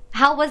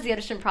 how was the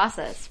audition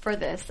process for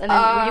this? And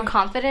then were you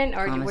confident,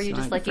 or were you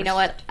just like, you know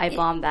what, I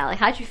bombed that? Like,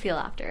 how'd you feel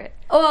after it?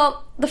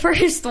 Well, the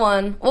first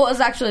one, it was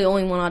actually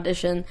only one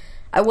audition.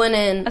 I went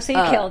in. Oh, so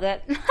you killed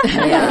it.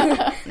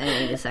 Yeah.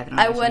 The second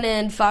I went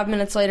in 5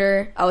 minutes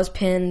later. I was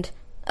pinned.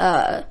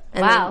 And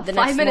Wow, then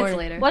the 5 next minutes morning,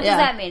 later. What does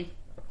that mean?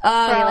 For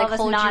all like of us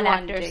hold you on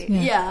non-actors. tape.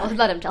 Yeah.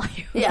 Let him tell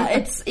you. Yeah,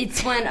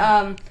 it's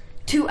when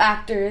 2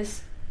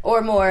 actors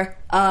or more,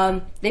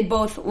 they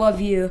both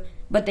love you,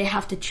 but they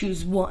have to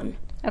choose one,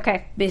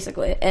 Okay.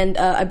 basically. And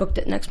I booked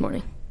it next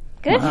morning.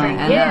 Good for you.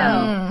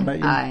 And, But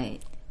you- I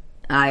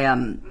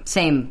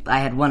same. I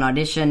had one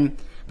audition,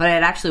 but I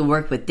had actually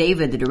worked with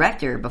David, the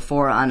director,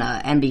 before on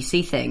a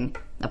NBC thing,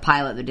 a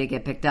pilot that did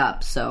get picked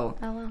up. So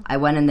I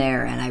went in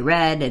there and I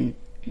read and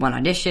one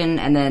audition,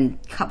 and then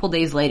a couple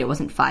days later, it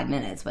wasn't 5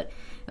 minutes, but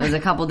it was a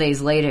couple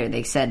days later,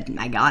 they said,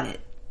 I got it.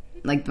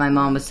 Like, my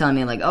mom was telling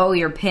me, like, oh,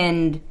 you're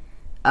pinned,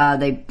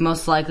 they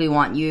most likely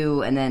want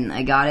you, and then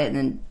I got it, and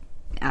then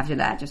after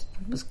that, just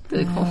was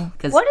really cool.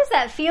 'Cause What is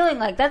that feeling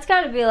like? That's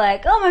got to be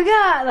like, oh my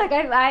god! Like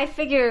I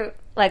figure,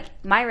 like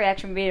my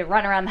reaction would be to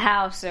run around the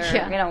house or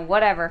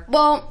whatever.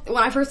 Well,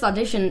 when I first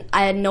auditioned,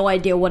 I had no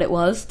idea what it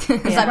was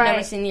because I've never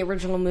Right. seen the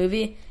original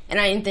movie, and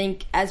I didn't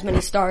think as many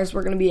stars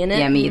were going to be in it.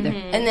 Yeah, me either.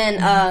 And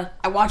then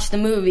I watched the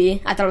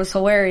movie. I thought it was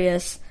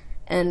hilarious,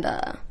 and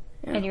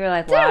And you were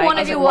like, Didn't wow. one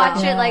of you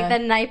watch wow. it like the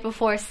night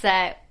before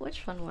set?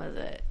 Which one was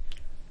it?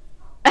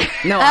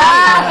 No,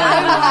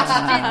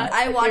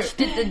 I watched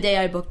it the day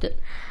I booked it.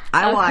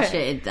 I watched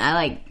it. I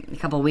like a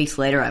couple weeks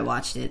later. I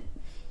watched it.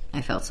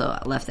 I felt so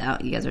left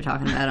out. You guys are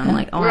talking about it. I'm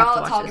like, oh, We're I have to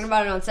all watch talking this.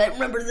 about it on set.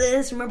 Remember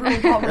this? Remember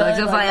when Paul They're like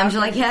so funny. I'm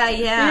just like,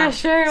 yeah,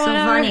 sure, so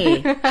whatever.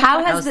 funny. How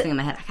I has was the, thinking in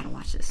my head, I gotta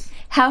watch this.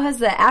 how has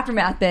the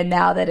aftermath been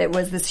now that it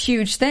was this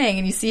huge thing,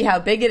 and you see how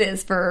big it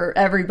is for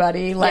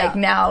everybody? Like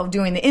now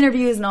doing the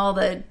interviews and all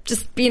the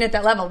just being at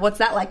that level. What's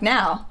that like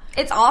now?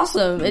 It's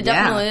awesome. It Yeah.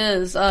 definitely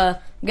is.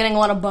 Getting a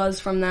lot of buzz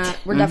from that.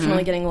 We're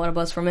definitely getting a lot of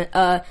buzz from it.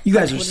 you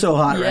guys are so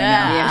hot right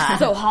now. Yeah.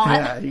 So hot.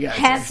 Yeah, you guys,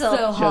 Hansel. So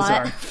you guys are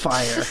hot. on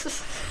fire.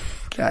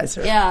 Guys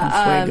are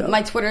Yeah, fuego.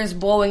 my Twitter is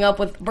blowing up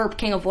with Burp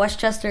King of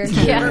Westchester. Burp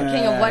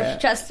King of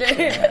Westchester.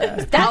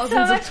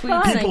 Thousands of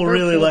tweets. saying People Burp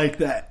really King. like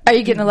that. Are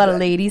you getting a lot of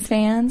ladies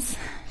fans?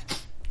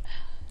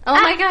 Oh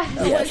my god.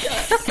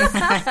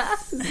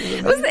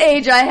 It was the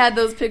age I had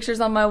those pictures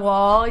on my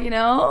wall,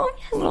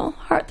 little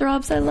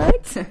heartthrobs I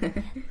liked.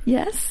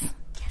 Yes.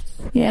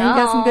 Yeah, you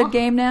got some good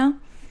game now?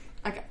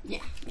 Okay, yeah.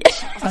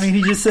 I mean,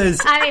 he just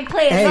says, I mean,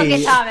 please look hey,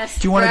 at Thomas.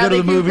 do you want to go to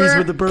the Bradley movies Cooper.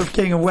 with the Burp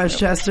King of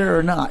Westchester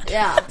or not?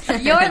 Yeah.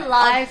 Your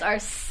lives are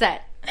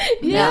set.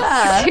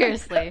 Yeah.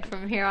 Seriously,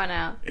 from here on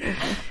out.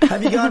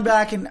 Have you gone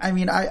back and, I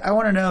mean, I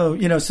want to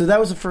know, so that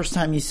was the first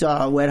time you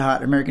saw Wet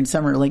Hot American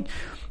Summer. Like,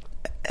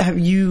 have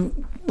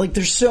you, like,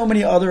 there's so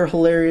many other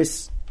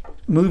hilarious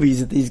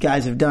movies that these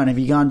guys have done. Have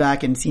you gone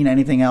back and seen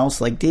anything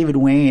else? Like, David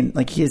Wayne,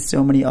 like, he has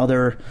so many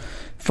other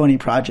funny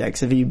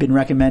projects. Have you been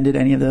recommended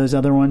any of those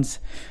other ones?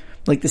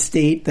 Like The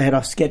State, they had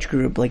a sketch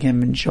group, like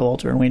him and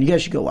Showalter and Wayne. You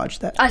guys should go watch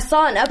that. I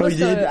saw an episode.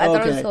 did? I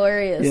thought it was Okay.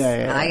 hilarious.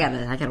 Yeah. I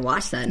gotta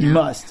watch that now. You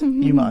must.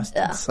 You must.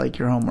 It's like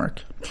your homework.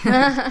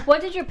 What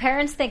did your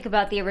parents think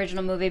about the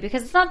original movie?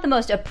 Because it's not the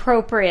most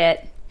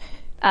appropriate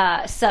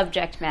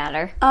subject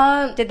matter.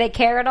 Did they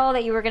care at all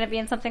that you were going to be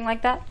in something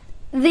like that?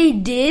 They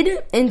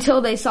did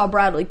until they saw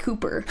Bradley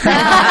Cooper.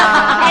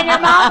 And your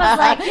mom was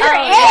like, "You're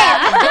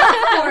in."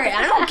 Don't worry,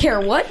 I don't care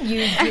what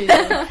you do.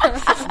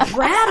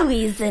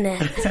 Bradley's in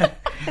it.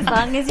 As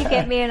long as you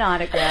get me an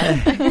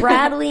autograph.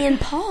 Bradley and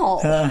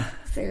Paul.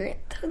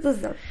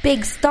 Those are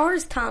big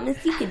stars,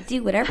 Thomas. You can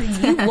do whatever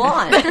you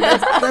want.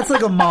 That's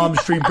like a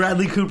mom's dream.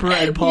 Bradley Cooper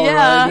and Paul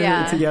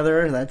Rudd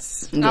together.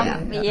 That's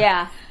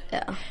Yeah.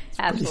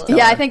 Absolutely.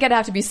 Yeah, I think I'd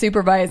have to be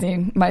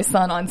supervising my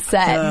son on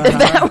set if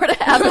that were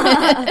to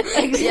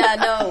happen. Yeah,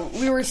 no,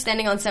 we were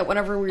standing on set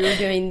whenever we were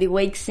doing the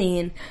wake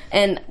scene,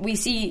 and we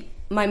see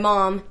my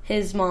mom,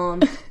 his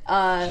mom,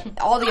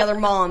 all the other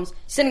moms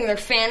sitting there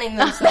fanning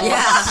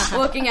themselves,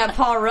 looking at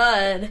Paul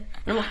Rudd.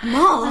 And I'm like,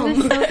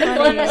 Mom!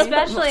 Well,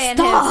 especially in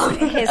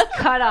his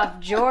cut-off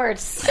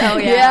jorts. Oh,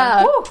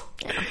 yeah.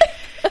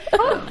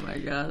 Oh my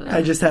god.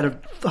 I just had a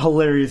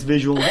hilarious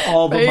visual of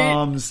all the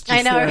moms just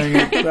I know, staring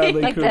at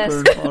Bradley Like Cooper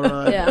this. and Paul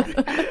Rudd.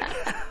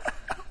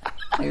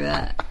 Like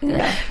that.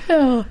 Yeah.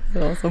 Oh,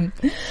 awesome.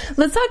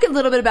 Let's talk a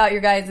little bit about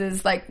your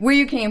guys' like where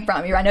you came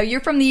from. I know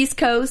you're from the East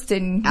Coast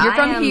and you're I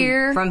from am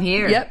here. From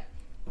here. Yep.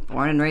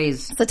 Born and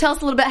raised. So tell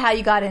us a little bit how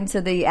you got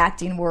into the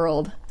acting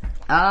world.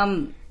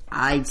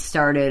 I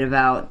started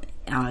about,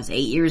 I was 8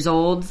 years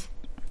old.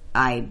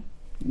 I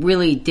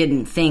really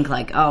didn't think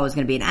like, I was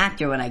going to be an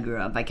actor when I grew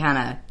up.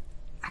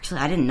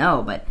 I didn't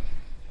know, but,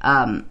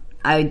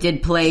 I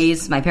did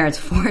plays. My parents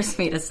forced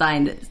me to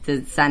sign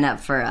up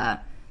for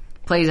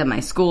plays at my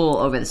school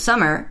over the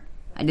summer.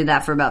 I did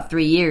that for about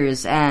 3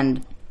 years,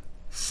 and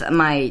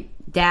my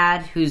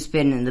dad, who's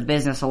been in the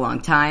business a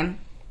long time,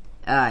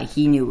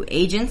 he knew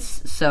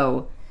agents,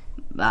 so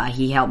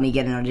he helped me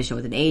get an audition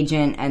with an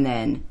agent, and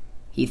then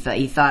he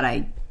thought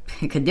I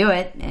could do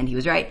it, and he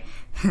was right.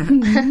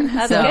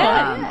 That's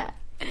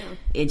good.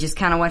 It just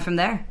kind of went from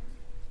there.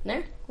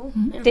 There. Cool.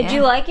 Yeah. Did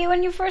you like it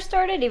when you first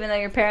started, even though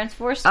your parents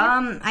forced you?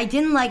 I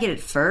didn't like it at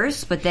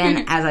first, but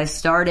then as I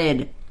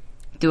started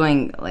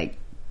doing like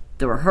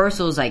the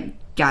rehearsals, I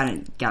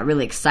got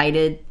really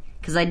excited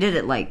because I did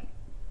it like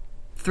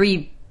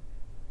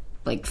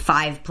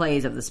 5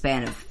 plays of the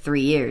span of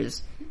 3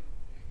 years.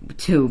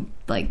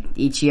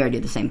 Each year I do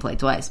the same play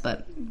twice,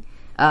 but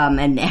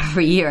and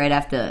every year my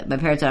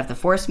parents would have to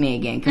force me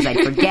again because I'd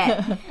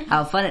forget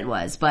how fun it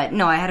was. But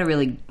no, I had a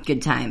really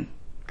good time.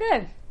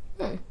 Good.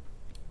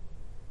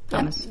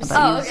 Thomas,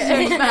 Oh,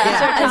 okay.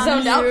 I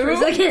zoned out for a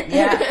second.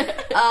 Yeah.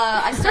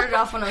 I started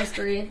off when I was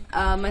 3.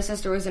 My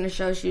sister was in a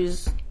show. She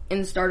was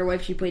in Starter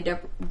Wife. She played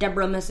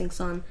Deborah Messing's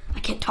son. I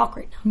can't talk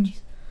right now.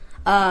 Jeez.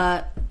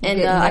 I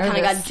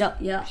kind of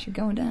got You're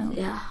going down.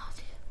 Yeah.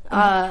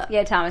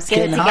 Yeah, Thomas, get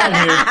it Getting hot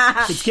together. in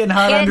here. It's getting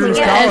hot under his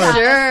together. collar.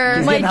 Sure.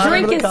 It's My getting hot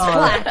drink under is the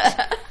collar.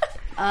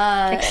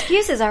 flat.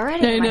 Excuses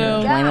already. I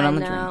know. Blame it on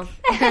the No.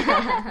 drink.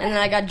 And then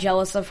I got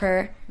jealous of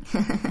her.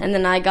 And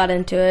then I got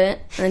into it.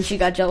 And then she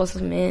got jealous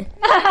of me.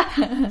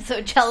 So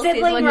jealousy is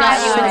Sibling what got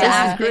you into rivalry. This is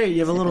acting. great. You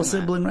have a little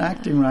sibling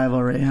acting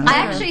rivalry, huh? I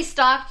actually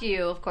stalked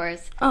you, of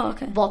course. Oh,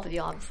 okay. Both of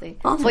you, obviously.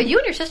 Awesome. But you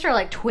and your sister are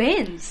like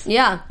twins.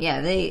 Yeah. Yeah,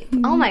 they.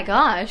 Oh my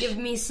gosh. Give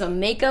me some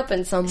makeup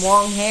and some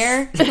long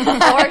hair.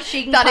 Or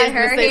she can Thought he cut was gonna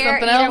her say hair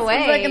something either else.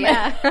 way. Like,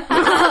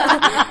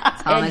 Yeah.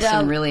 Thomas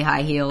some really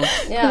high heels.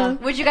 Yeah.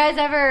 Would you guys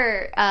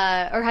ever,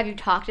 or have you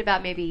talked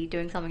about maybe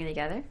doing something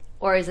together?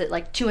 Or is it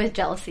like too much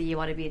jealousy you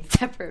want to be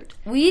separate?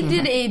 We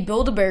did a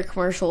Build-A-Bear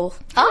commercial.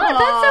 Oh, that's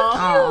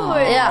so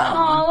cute. Yeah.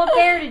 Oh, what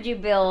bear did you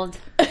build?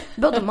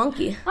 Build a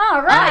monkey.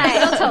 All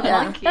right. Built a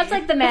monkey. That's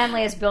like the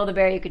manliest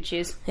Build-A-Bear you could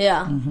choose.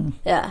 Yeah.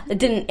 Yeah. It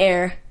didn't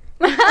air.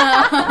 But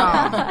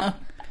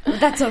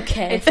that's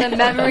okay. It's a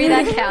memory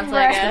that counts,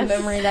 I It's guess. the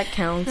memory that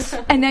counts.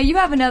 And now you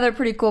have another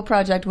pretty cool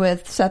project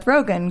with Seth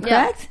Rogen,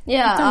 correct?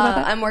 Yeah. Tell me about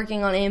that. I'm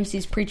working on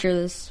AMC's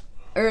Preacher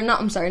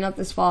not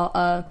this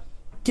fall,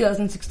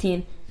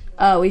 2016.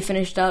 We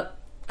finished up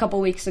a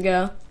couple weeks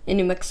ago in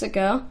New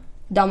Mexico.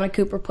 Dominic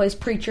Cooper plays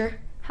Preacher.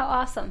 How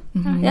awesome.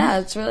 Yeah,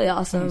 it's really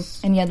awesome.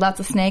 And you had lots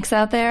of snakes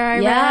out there, I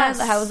Yes.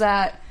 read. How was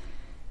that?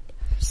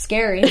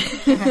 Scary.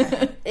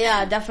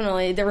 Yeah,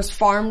 definitely. There was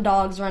farm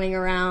dogs running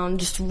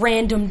around, just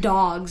random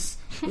dogs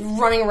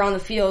running around the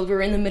field. We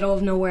were in the middle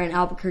of nowhere in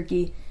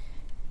Albuquerque.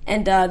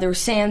 And there were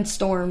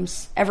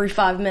sandstorms every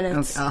 5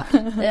 minutes.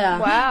 Yeah.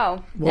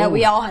 Wow. Yeah,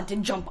 we all had to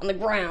jump on the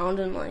ground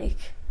and like...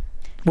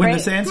 When the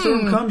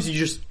sandstorm comes, you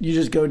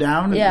just go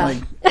down and Yeah. like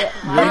I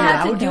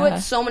had to out? do it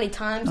so many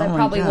times, I my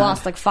probably God.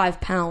 lost like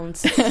 5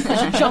 pounds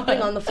just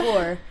jumping on the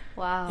floor.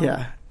 Wow.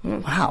 Yeah.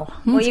 Wow.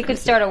 Well, you could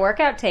start a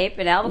workout tape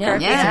in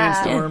Albuquerque. Yeah.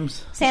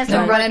 Sandstorms.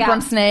 Sandstorm Running workout.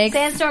 from snakes.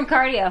 Sandstorm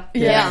cardio.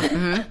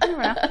 Yeah.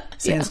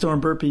 Sandstorm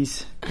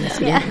burpees.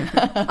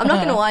 I'm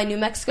not gonna lie, New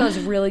Mexico has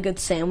really good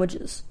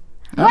sandwiches.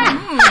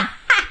 Wow.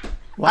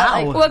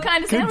 What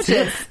kind of Good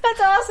sandwiches? tip. That's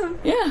awesome.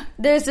 Yeah.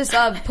 There's this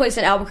place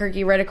in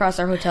Albuquerque right across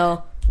our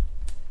hotel.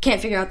 Can't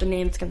figure out the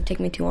name, it's gonna take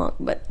me too long,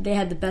 but they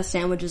had the best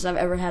sandwiches I've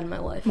ever had in my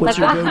life. What's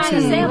your What kind of go-to?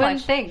 You sandwich?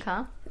 wouldn't think,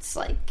 huh? It's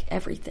like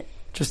everything.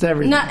 Just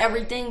everything. Not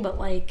everything, but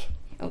like,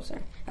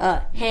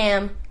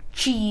 ham,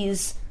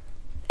 cheese,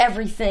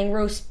 everything,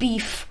 roast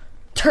beef,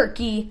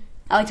 turkey.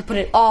 I like to put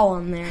it all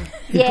on there.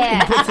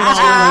 Yeah.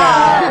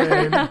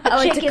 I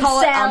like to Chicken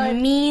call salad. it a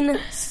mean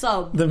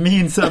sub. The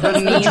mean sub. That's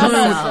the mean Drew.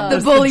 sub.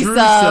 That's The bully Drew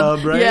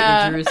sub. right?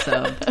 Yeah. Drew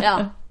sub.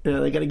 Yeah. Yeah,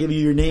 they got to give you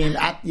your name.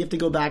 You have to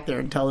go back there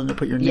and tell them to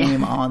put your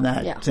name on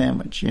that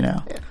sandwich, you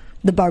know.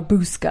 The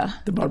Barbuska.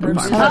 The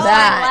barbuska. Oh,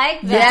 that. I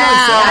like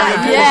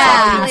that.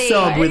 Yeah.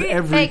 Sub with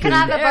everything. Hey, can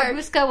I have a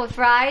barbuska with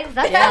fries?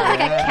 That sounds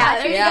like a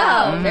catchy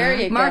show. There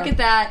you go. Market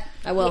that.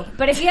 I will.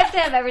 But if you have to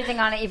have everything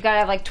on it, you've got to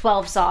have like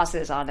 12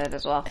 sauces on it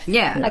as well.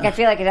 Yeah. Like I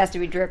feel like it has to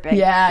be dripping.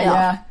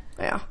 Yeah.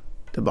 Yeah.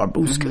 The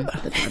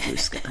barbuska. The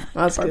barbuska.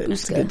 It's good.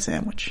 It's a good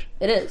sandwich.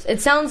 It is.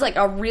 It sounds like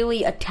a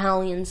really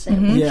Italian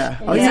sandwich. Yeah.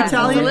 Oh, you Yeah.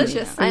 Italian?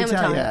 Delicious. I am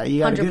Italian. Yeah, you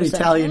got a good 100%.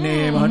 Italian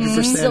name. 100%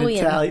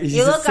 Sicilian. Italian.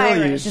 You look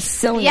Sicilian. Irish.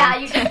 Sicilian. Yeah,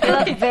 you You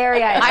look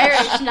very Irish.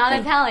 Irish, not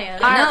Italian.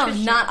 No,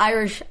 not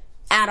Irish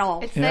at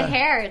all. It's Yeah. the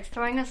hair. It's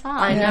throwing us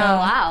off. I know.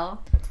 Wow.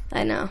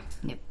 I know.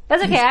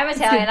 That's okay. I'm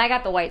Italian. I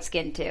got the white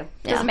skin too.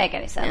 Doesn't make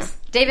any sense.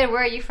 David,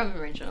 where are you from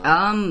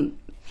originally?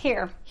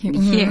 Here.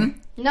 Here.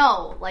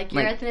 No, like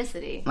your Like-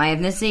 ethnicity. My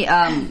ethnicity,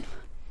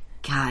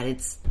 God,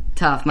 it's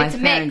tough. My It's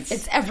parents.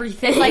 mixed. It's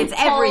everything. Like it's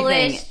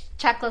everything. Polish,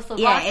 Czechoslovakian,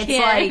 Yeah,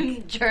 it's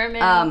like,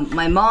 German.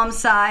 my mom's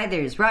side,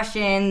 there's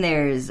Russian,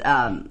 there's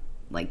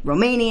like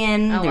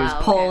Romanian, Oh, there's wow,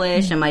 okay.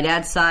 Polish, and my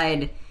dad's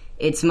side,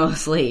 it's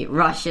mostly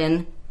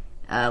Russian.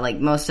 Like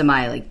most of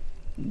my like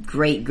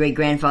great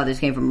grandfathers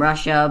came from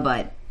Russia,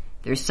 but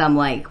There's some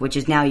which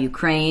is now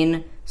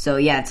Ukraine. So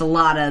yeah, it's a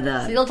lot of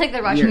the. So you'll take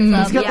the Russian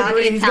sub.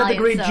 He's got the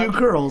great Jew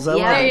curls. I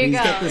love it. He's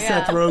got the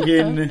Seth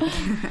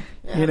Rogen.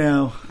 You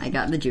know, I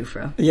got the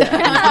Jufro. Yeah,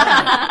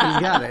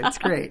 he's got it. It's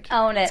great.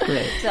 Own it. It's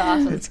great. It's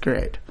awesome. It's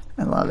great.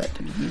 I love it.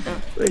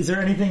 Is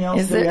there anything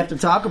else that we have to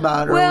talk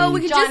about? Well,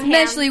 we could just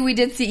mention we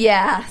did see,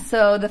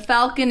 so the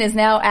Falcon is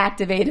now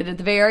activated at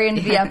the very end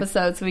of the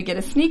episode, so we get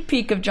a sneak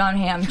peek of John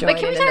Hamm joining.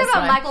 But can we talk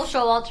about Michael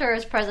Showalter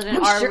as President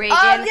R. Reagan?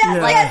 Oh,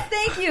 yes,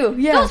 thank you.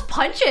 Yes. Those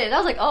punches. I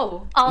was like,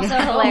 also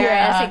hilarious.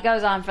 Yeah. It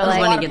goes on for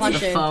when he gets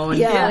the phone.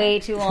 way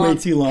too long. Way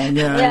too long,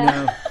 I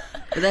know.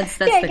 But that's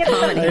the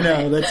comedy. I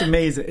know, that's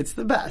amazing. It's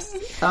the best.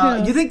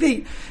 You think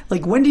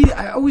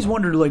I always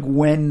wondered,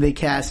 when they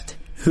cast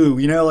who?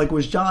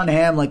 Was John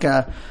Hamm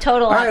a...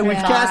 Total. All right, we've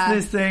cast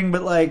this thing,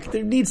 but,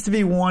 there needs to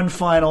be one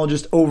final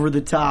just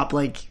over-the-top,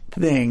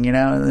 thing,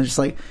 And they're just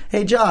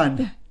hey,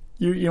 John...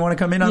 You want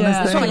to come in on this thing?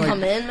 I just want to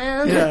come in,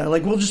 man. Yeah,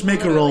 we'll just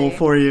make a role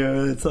for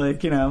you. It's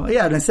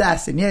an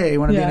assassin. Yeah, you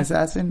want to be an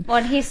assassin? Well,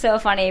 and he's so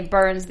funny. He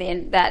burns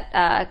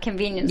that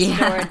convenience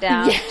store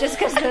down just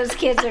because those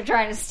kids are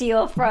trying to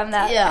steal from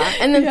that. Yeah,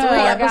 and then 3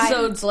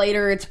 episodes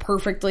later, it's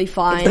perfectly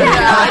fine. Victor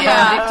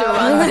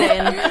runs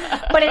in.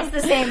 But it's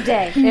the same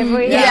day. It's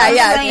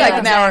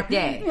an hour.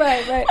 Day.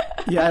 Right.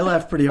 Yeah, I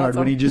laughed pretty hard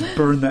when he just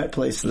burned that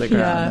place to the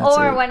ground.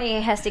 Or when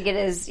he has to get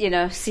his,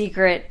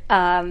 secret...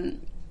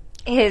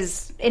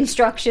 his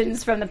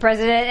instructions from the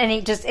president, and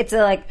it's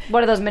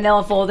one of those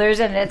manila folders,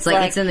 and it's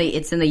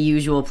it's in the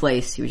usual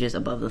place, which is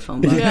above the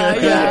phone box.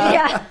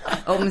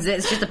 Opens it,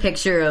 it's just a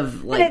picture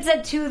of and it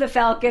said to the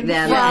Falcon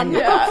from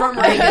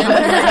Reagan.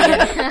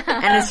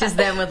 And it's just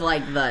them with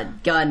the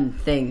gun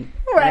thing,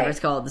 whatever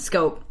it's called, the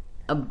scope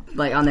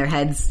on their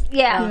heads.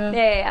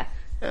 Yeah.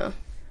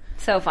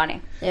 So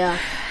funny. Yeah.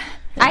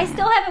 I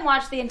still haven't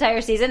watched the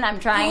entire season. I'm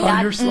trying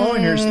not. You're slow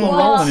rolling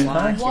it,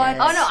 huh? What?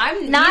 Oh no,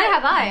 I'm not. Neither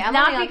have I. I'm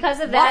not because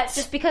of that.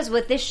 Just because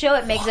with this show,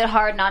 it makes it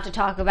hard not to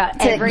talk about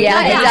every.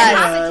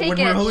 When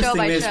we're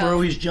hosting this, we're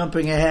always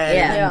jumping ahead.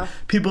 And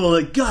people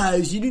are like,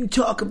 "Guys, you didn't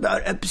talk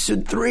about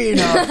episode 3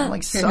 enough." I'm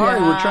like, "Sorry,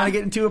 we're trying to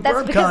get into a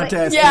burp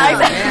contest."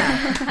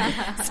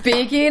 Exactly.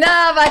 Speaking of,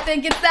 I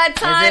think it's that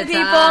time,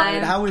 people.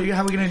 Right, how are we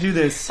going to do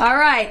this? All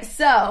right,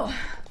 so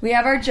we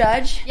have our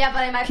judge. Yeah,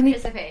 but I might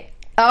participate.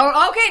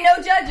 Oh, okay,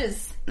 no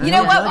judges. You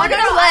know what? We're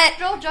gonna let.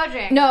 Still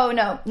judging. No. You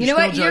know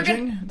what? You're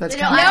judging? That's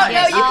no. You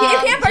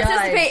can't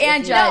participate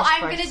and judge. No,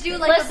 I'm gonna do a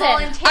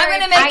voluntary. I'm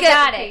gonna make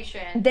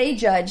it. They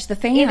judge the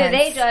fans. Either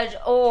they judge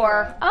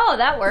or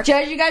that works.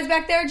 Judge, you guys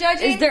back there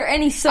judging? Is there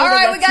any soda? All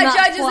right, that's we got not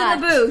judges flat?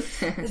 in the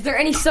booth. Is there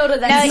any soda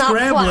that's not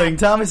scrambling?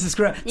 flat? Thomas is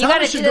scrambling.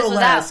 Thomas should go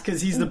last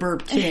because he's the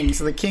burp king,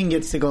 so the king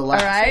gets to go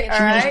last. All right.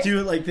 Should we just do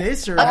it like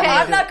this? Or okay,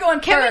 I'm not going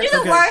first. Can we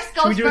do the worst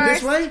goes first? Should we do it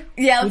this way?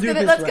 Yeah, let's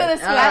go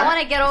this way. I want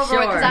to get over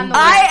it because I'm the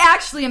worst. I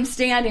actually am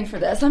standing for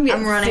this. I'm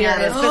running out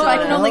of because I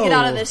can only get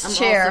out of this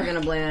chair. I'm also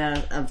going to blame it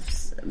out of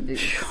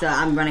so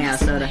I'm running out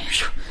of soda.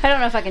 I don't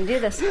know if I can do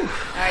this. All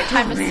right,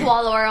 time to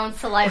swallow our own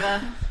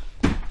saliva.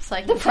 It's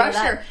like the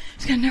pressure. I'm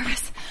just getting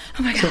nervous.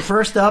 Oh my god. So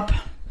first up.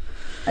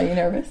 Are you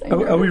nervous?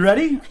 Are we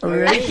ready?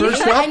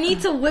 First up? I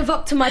need to live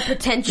up to my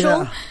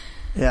potential.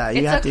 Yeah,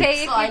 you have to. It's okay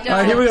if you don't. All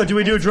right, here we go. Do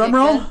we do a drum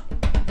roll?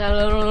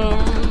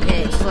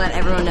 Okay, just to let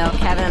everyone know,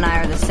 Kevin and I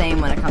are the same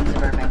when it comes to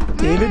burping.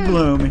 David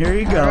Bloom, here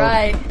you go. All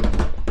right.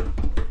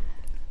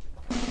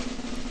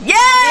 Yeah!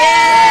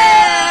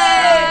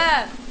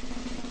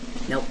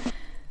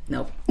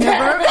 Nope.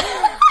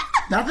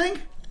 Nothing?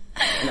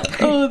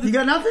 Nope. You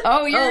got nothing?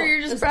 Oh,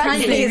 you're just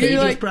practicing.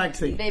 You're just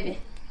practicing. Baby.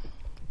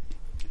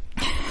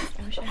 You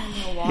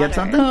got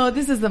something? Oh,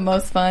 this is the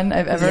most fun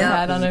I've ever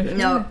had on a...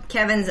 No,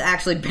 Kevin's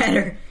actually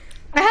better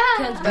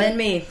than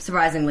me,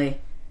 surprisingly.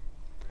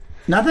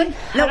 Nothing?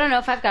 I don't know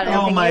if I've got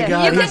anything. Oh my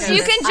god.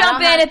 You can jump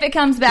in if it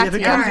comes back to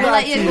you.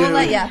 We'll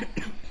let you.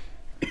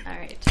 All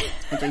right.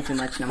 I drink too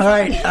much. All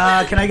right,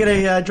 can I get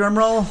a drum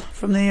roll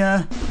from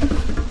the...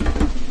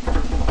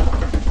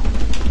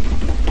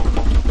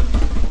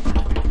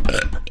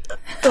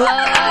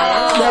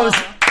 that was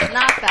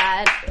not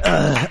bad.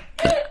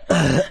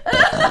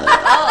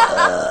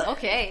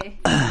 Okay.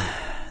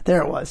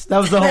 There it was. That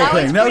was the whole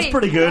thing. That was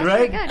pretty good,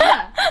 right? Pretty good,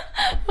 yeah.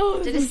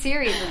 Did a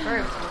series of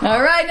burps.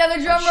 All right, another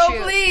drum roll,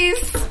 please.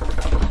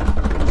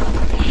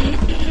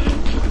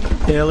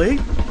 Haley?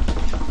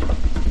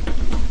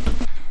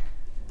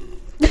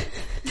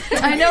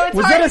 I know it's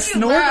was hard that a to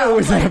snort or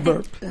was that a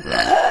burp? Yeah.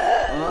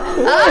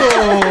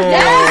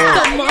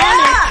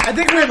 I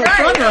think we have a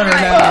front runner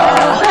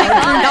now.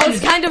 That was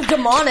kind of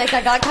demonic.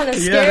 I got kind of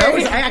scared.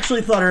 Yeah, I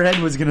actually thought her head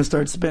was going to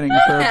start spinning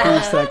for a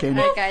brief second.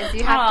 All right, guys,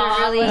 you have to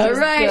really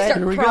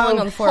start crawling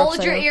on the floor.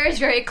 Hold your ears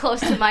very close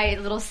to my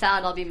little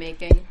sound I'll be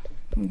making.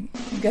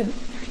 Good.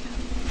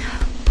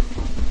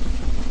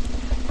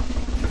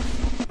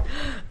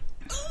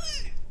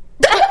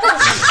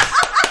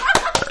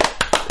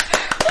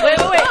 Wait.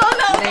 Oh,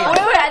 no.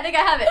 Wait, I think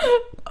I have it.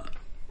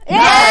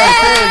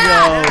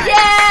 Yeah!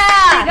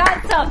 You got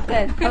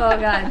something. Oh,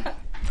 God.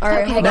 All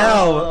right,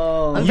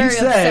 now, I'm very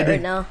upset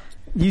right now.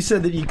 You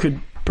said that you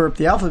could burp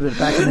the alphabet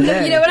back in the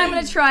day. You know what I'm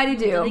going to try to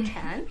do? You really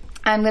can?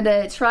 I'm going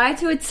to try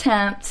to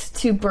attempt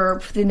to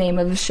burp the name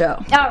of the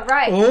show. All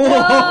right.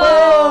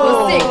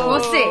 Oh. We'll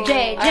see.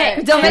 JJ.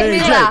 Right. Don't make me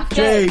laugh.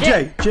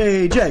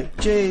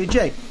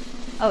 JJ.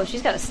 Oh,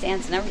 she's got a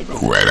stance and everything.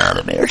 Right out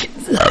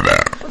Americans. Oh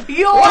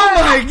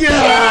my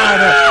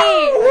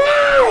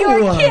God!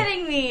 You're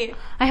kidding me.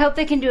 I hope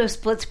they can do a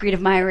split screen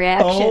of my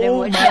reaction and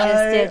what you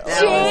just did.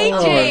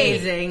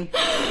 JJ.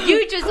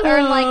 You just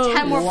earned like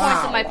 10 more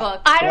points in my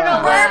book. I don't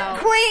know Burp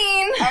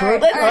Queen. All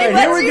right,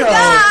 here we go.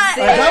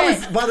 That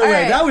was, by the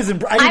way, that was. I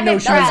didn't know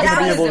she was going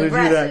to be able to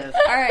do that.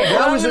 All right, That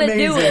what was I'm gonna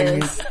do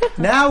amazing. is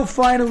Now,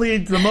 finally,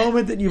 the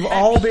moment that you've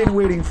all been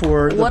waiting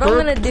for. The what I'm Burp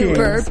gonna do.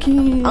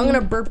 Kings. I'm gonna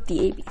burp the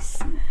ABs.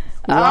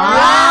 Wow! All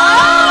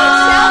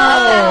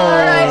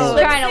right,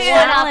 trying to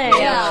one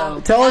up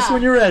you. Tell us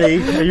when you're ready.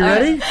 Are you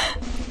ready?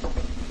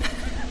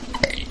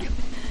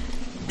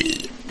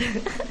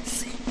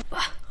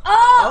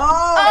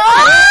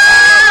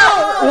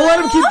 We'll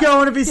let him keep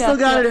going if he's still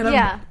got it in him.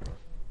 Yeah.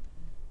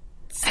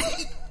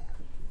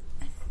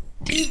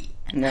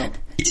 No.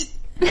 He's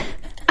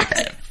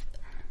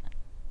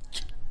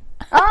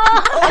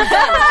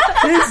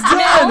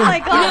done. Oh my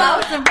God, that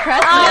was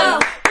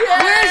impressive.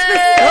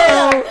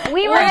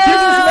 We were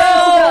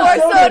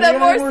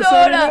More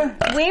soda.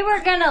 we were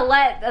gonna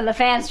let the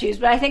fans choose,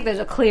 but I think there's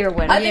a clear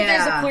winner. I think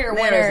there's a clear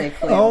There winner. is a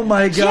clear Oh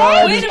my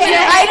God!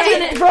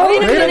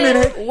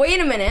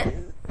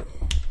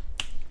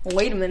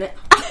 Wait a minute.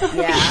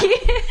 Yeah.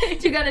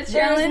 You got a There's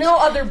challenge. no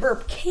other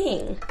burp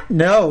king.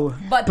 No,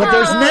 But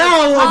there's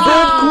now a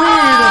Burp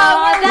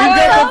Queen. We've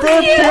got the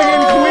Burp King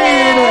and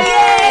Queen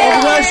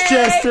of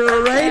Westchester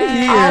right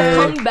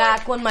I'll here. come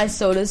back when my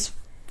soda's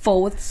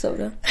full with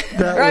soda.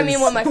 That Or I mean,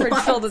 was- when my fridge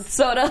filled with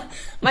soda.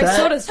 My That-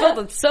 soda's filled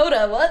with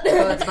soda. What?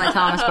 So it's my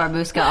Thomas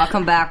Barbuska. I'll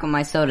come back when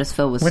my soda's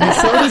filled with when his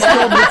soda. soda's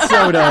filled with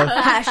soda,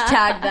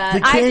 Hashtag that.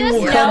 the king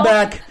will come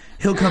back.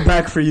 He'll come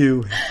back for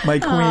you, my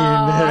queen.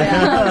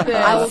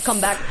 I will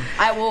come back.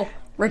 I will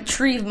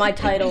retrieve my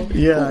title.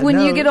 Yeah. When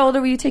no. you get older,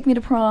 will you take me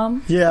to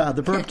prom? Yeah,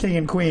 the Burp King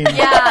and Queen.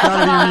 Yeah.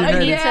 Gotta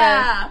be reunited.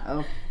 Yeah.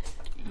 Oh.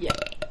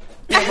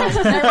 Never mind.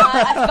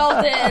 I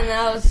felt it, and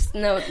I was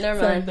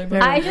never mind. There we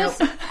I go.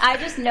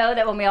 just know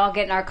that when we all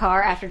get in our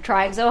car after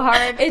trying so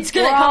hard, It's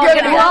gonna we're all come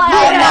gonna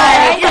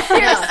out.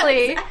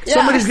 Seriously.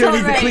 Somebody's gonna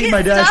need to clean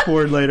my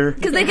dashboard later.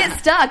 Because they get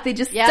stuck. They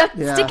just Yeah.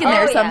 stick in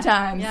there Oh, yeah.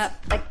 sometimes.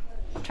 like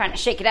trying to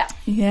shake it out.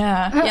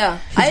 Yeah. Yeah,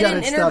 He's I got did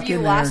an it stuck interview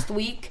in there. last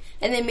week,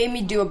 and they made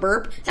me do a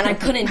burp, and I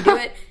couldn't do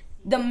it.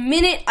 The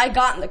minute I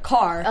got in the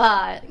car,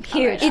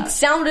 Huge. it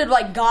sounded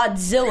like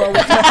Godzilla.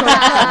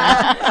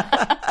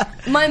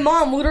 My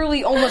mom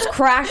literally almost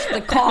crashed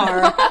the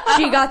car.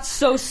 She got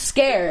so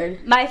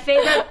scared. My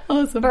favorite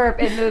burp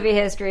in movie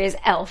history is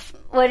Elf.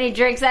 When he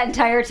drinks that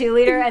entire 2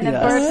 liter and then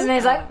Yes. burps and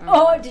he's like,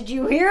 "Oh, did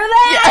you hear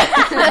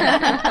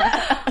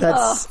that?"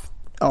 That's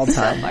all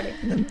time.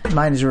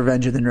 Mine is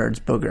Revenge of the Nerds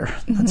booger.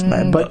 That's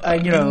mine. But I,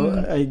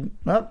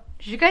 well,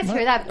 Did you guys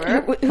hear that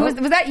burp? Was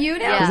that you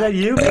now? is that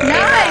you?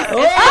 Nice.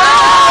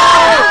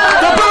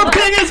 The Burp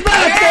King is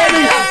back,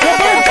 baby! The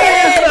Burp King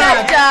is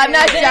back!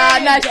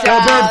 Nice job.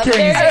 The Burp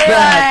King's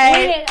back.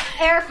 We need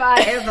Air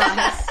Five.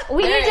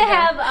 We need to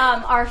have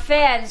our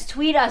fans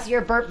tweet us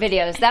your burp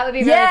videos. That would be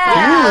really fun.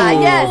 Yeah.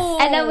 Yes.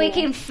 And then we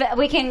can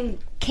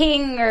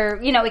king or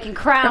we can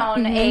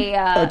crown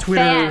a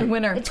Twitter fan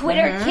winner. a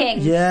Twitter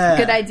king. Yeah.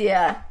 Good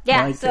idea.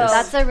 Yeah, Like so this.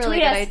 That's a really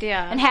tweet good us idea.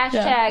 and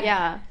hashtag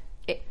Yeah.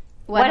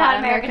 Wet Hot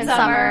American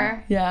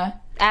Summer, Yeah.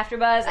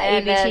 AfterBuzz,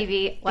 and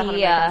ABTV, Wet Hot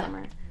American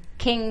Summer.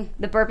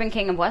 the burping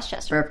king of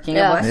Westchester. Burp King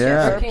of Westchester.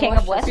 Yeah. Burp king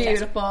of Westchester.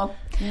 Beautiful.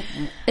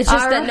 It's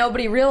just that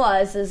nobody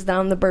realizes that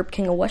I'm the burp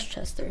king of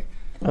Westchester.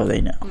 Oh,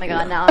 they know. Oh my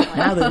god, now I'm like,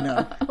 Now they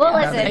know. Well,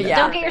 listen, Yeah.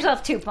 don't get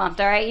yourself too pumped,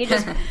 all right? You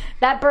just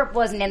that burp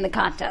wasn't in the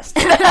contest.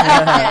 She's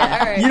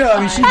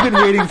been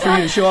waiting for you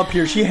to show up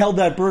here. She held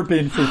that burp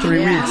in for 3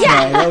 weeks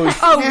now. That was,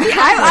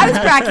 I was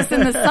practicing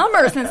this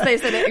summer since they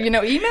said,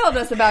 emailed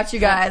us about you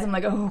guys. I'm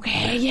like,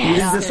 okay, you didn't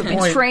yes.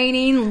 disappoint. Been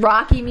training,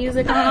 Rocky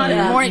music on in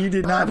the morning. You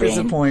did not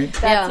disappoint.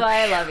 That's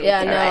why I love you.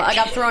 Yeah, no, All right. I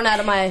got thrown out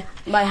of my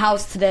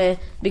house today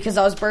because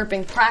I was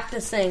burping,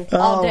 practicing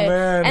all day.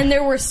 Man. And they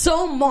were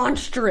so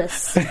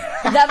monstrous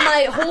that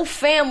my whole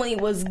family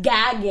was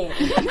gagging.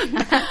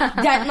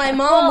 That my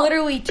mom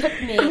literally took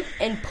me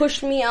and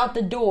pushed me out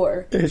the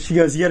door. She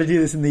goes, you got to do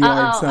this in the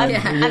yard, son.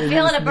 I'm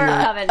feeling a burp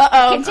coming.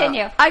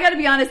 Continue. I got to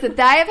be honest that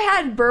I have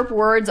had burp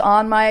words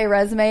on my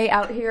resume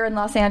out here in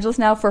Los Angeles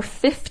now for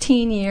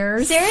 15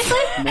 years. Seriously?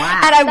 Wow. And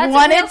I That's a real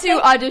wanted thing?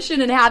 to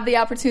audition and have the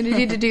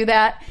opportunity to do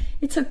that.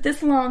 It took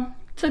this long.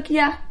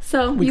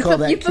 So We you, call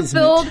that you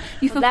kismet.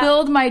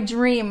 fulfilled my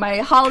dream, my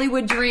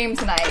Hollywood dream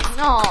tonight.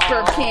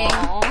 Burp King.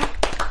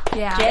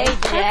 Yeah.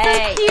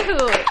 JJ.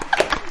 cute.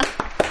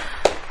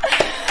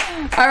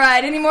 All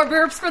right, any more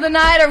burps for the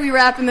night? Or are we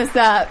wrapping this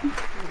up?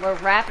 We're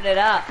wrapping it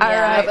up. All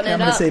right. Wrapping it I'm going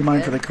to up. save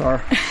mine for the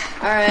car.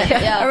 All right,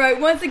 yeah. All right,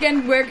 once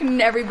again, where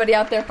can everybody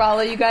out there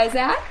follow you guys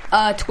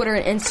at? Twitter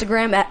and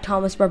Instagram at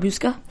Thomas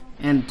Barbuska.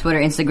 And Twitter,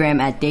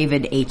 Instagram at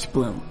David H.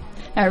 Bloom.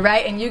 All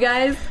right, and you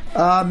guys?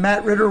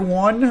 Matt Ritter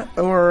 1,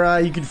 or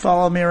you can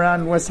follow me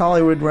around West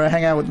Hollywood where I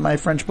hang out with my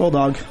French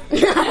bulldog.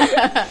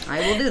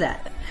 I will do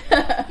that.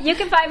 You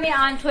can find me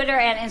on Twitter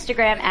and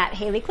Instagram at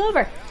Haley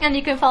Clover. And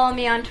you can follow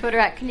me on Twitter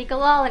at Kanika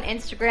Lal and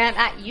Instagram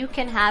at You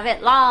Can Have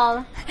It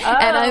Lal.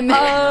 And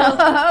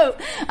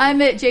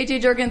I'm at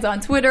JJ Jurgens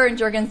on Twitter and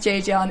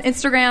JurgensJJ on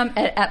Instagram,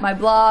 at my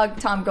blog,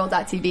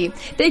 tomgirl.tv.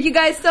 Thank you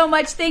guys so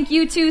much. Thank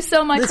you two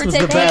so much for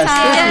taking time.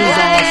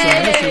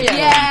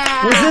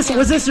 This was awesome.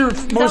 Was this your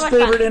most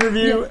favorite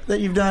interview that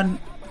you've done?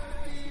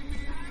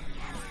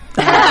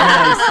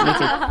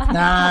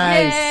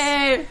 Nice.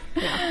 Yay.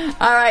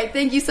 All right.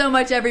 Thank you so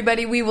much,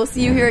 everybody. We will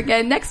see you here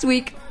again next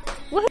week.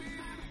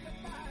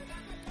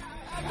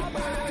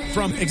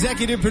 From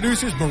executive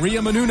producers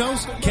Maria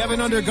Menounos, Kevin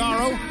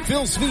Undergaro,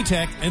 Phil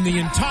Svitek, and the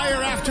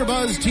entire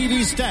AfterBuzz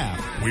TV staff,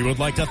 we would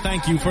like to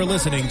thank you for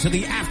listening to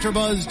the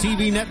AfterBuzz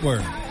TV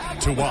network.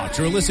 To watch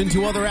or listen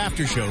to other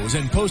after shows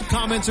and post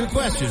comments or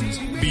questions,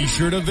 be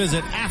sure to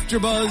visit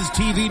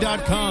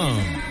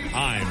AfterBuzzTV.com.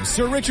 I'm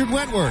Sir Richard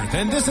Wentworth,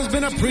 and this has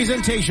been a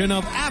presentation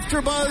of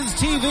AfterBuzz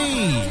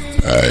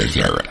TV.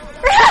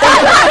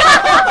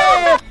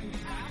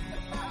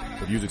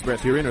 The views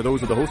expressed herein are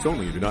those of the hosts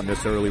only and do not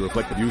necessarily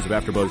reflect the views of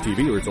AfterBuzz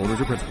TV or its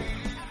owners or principals.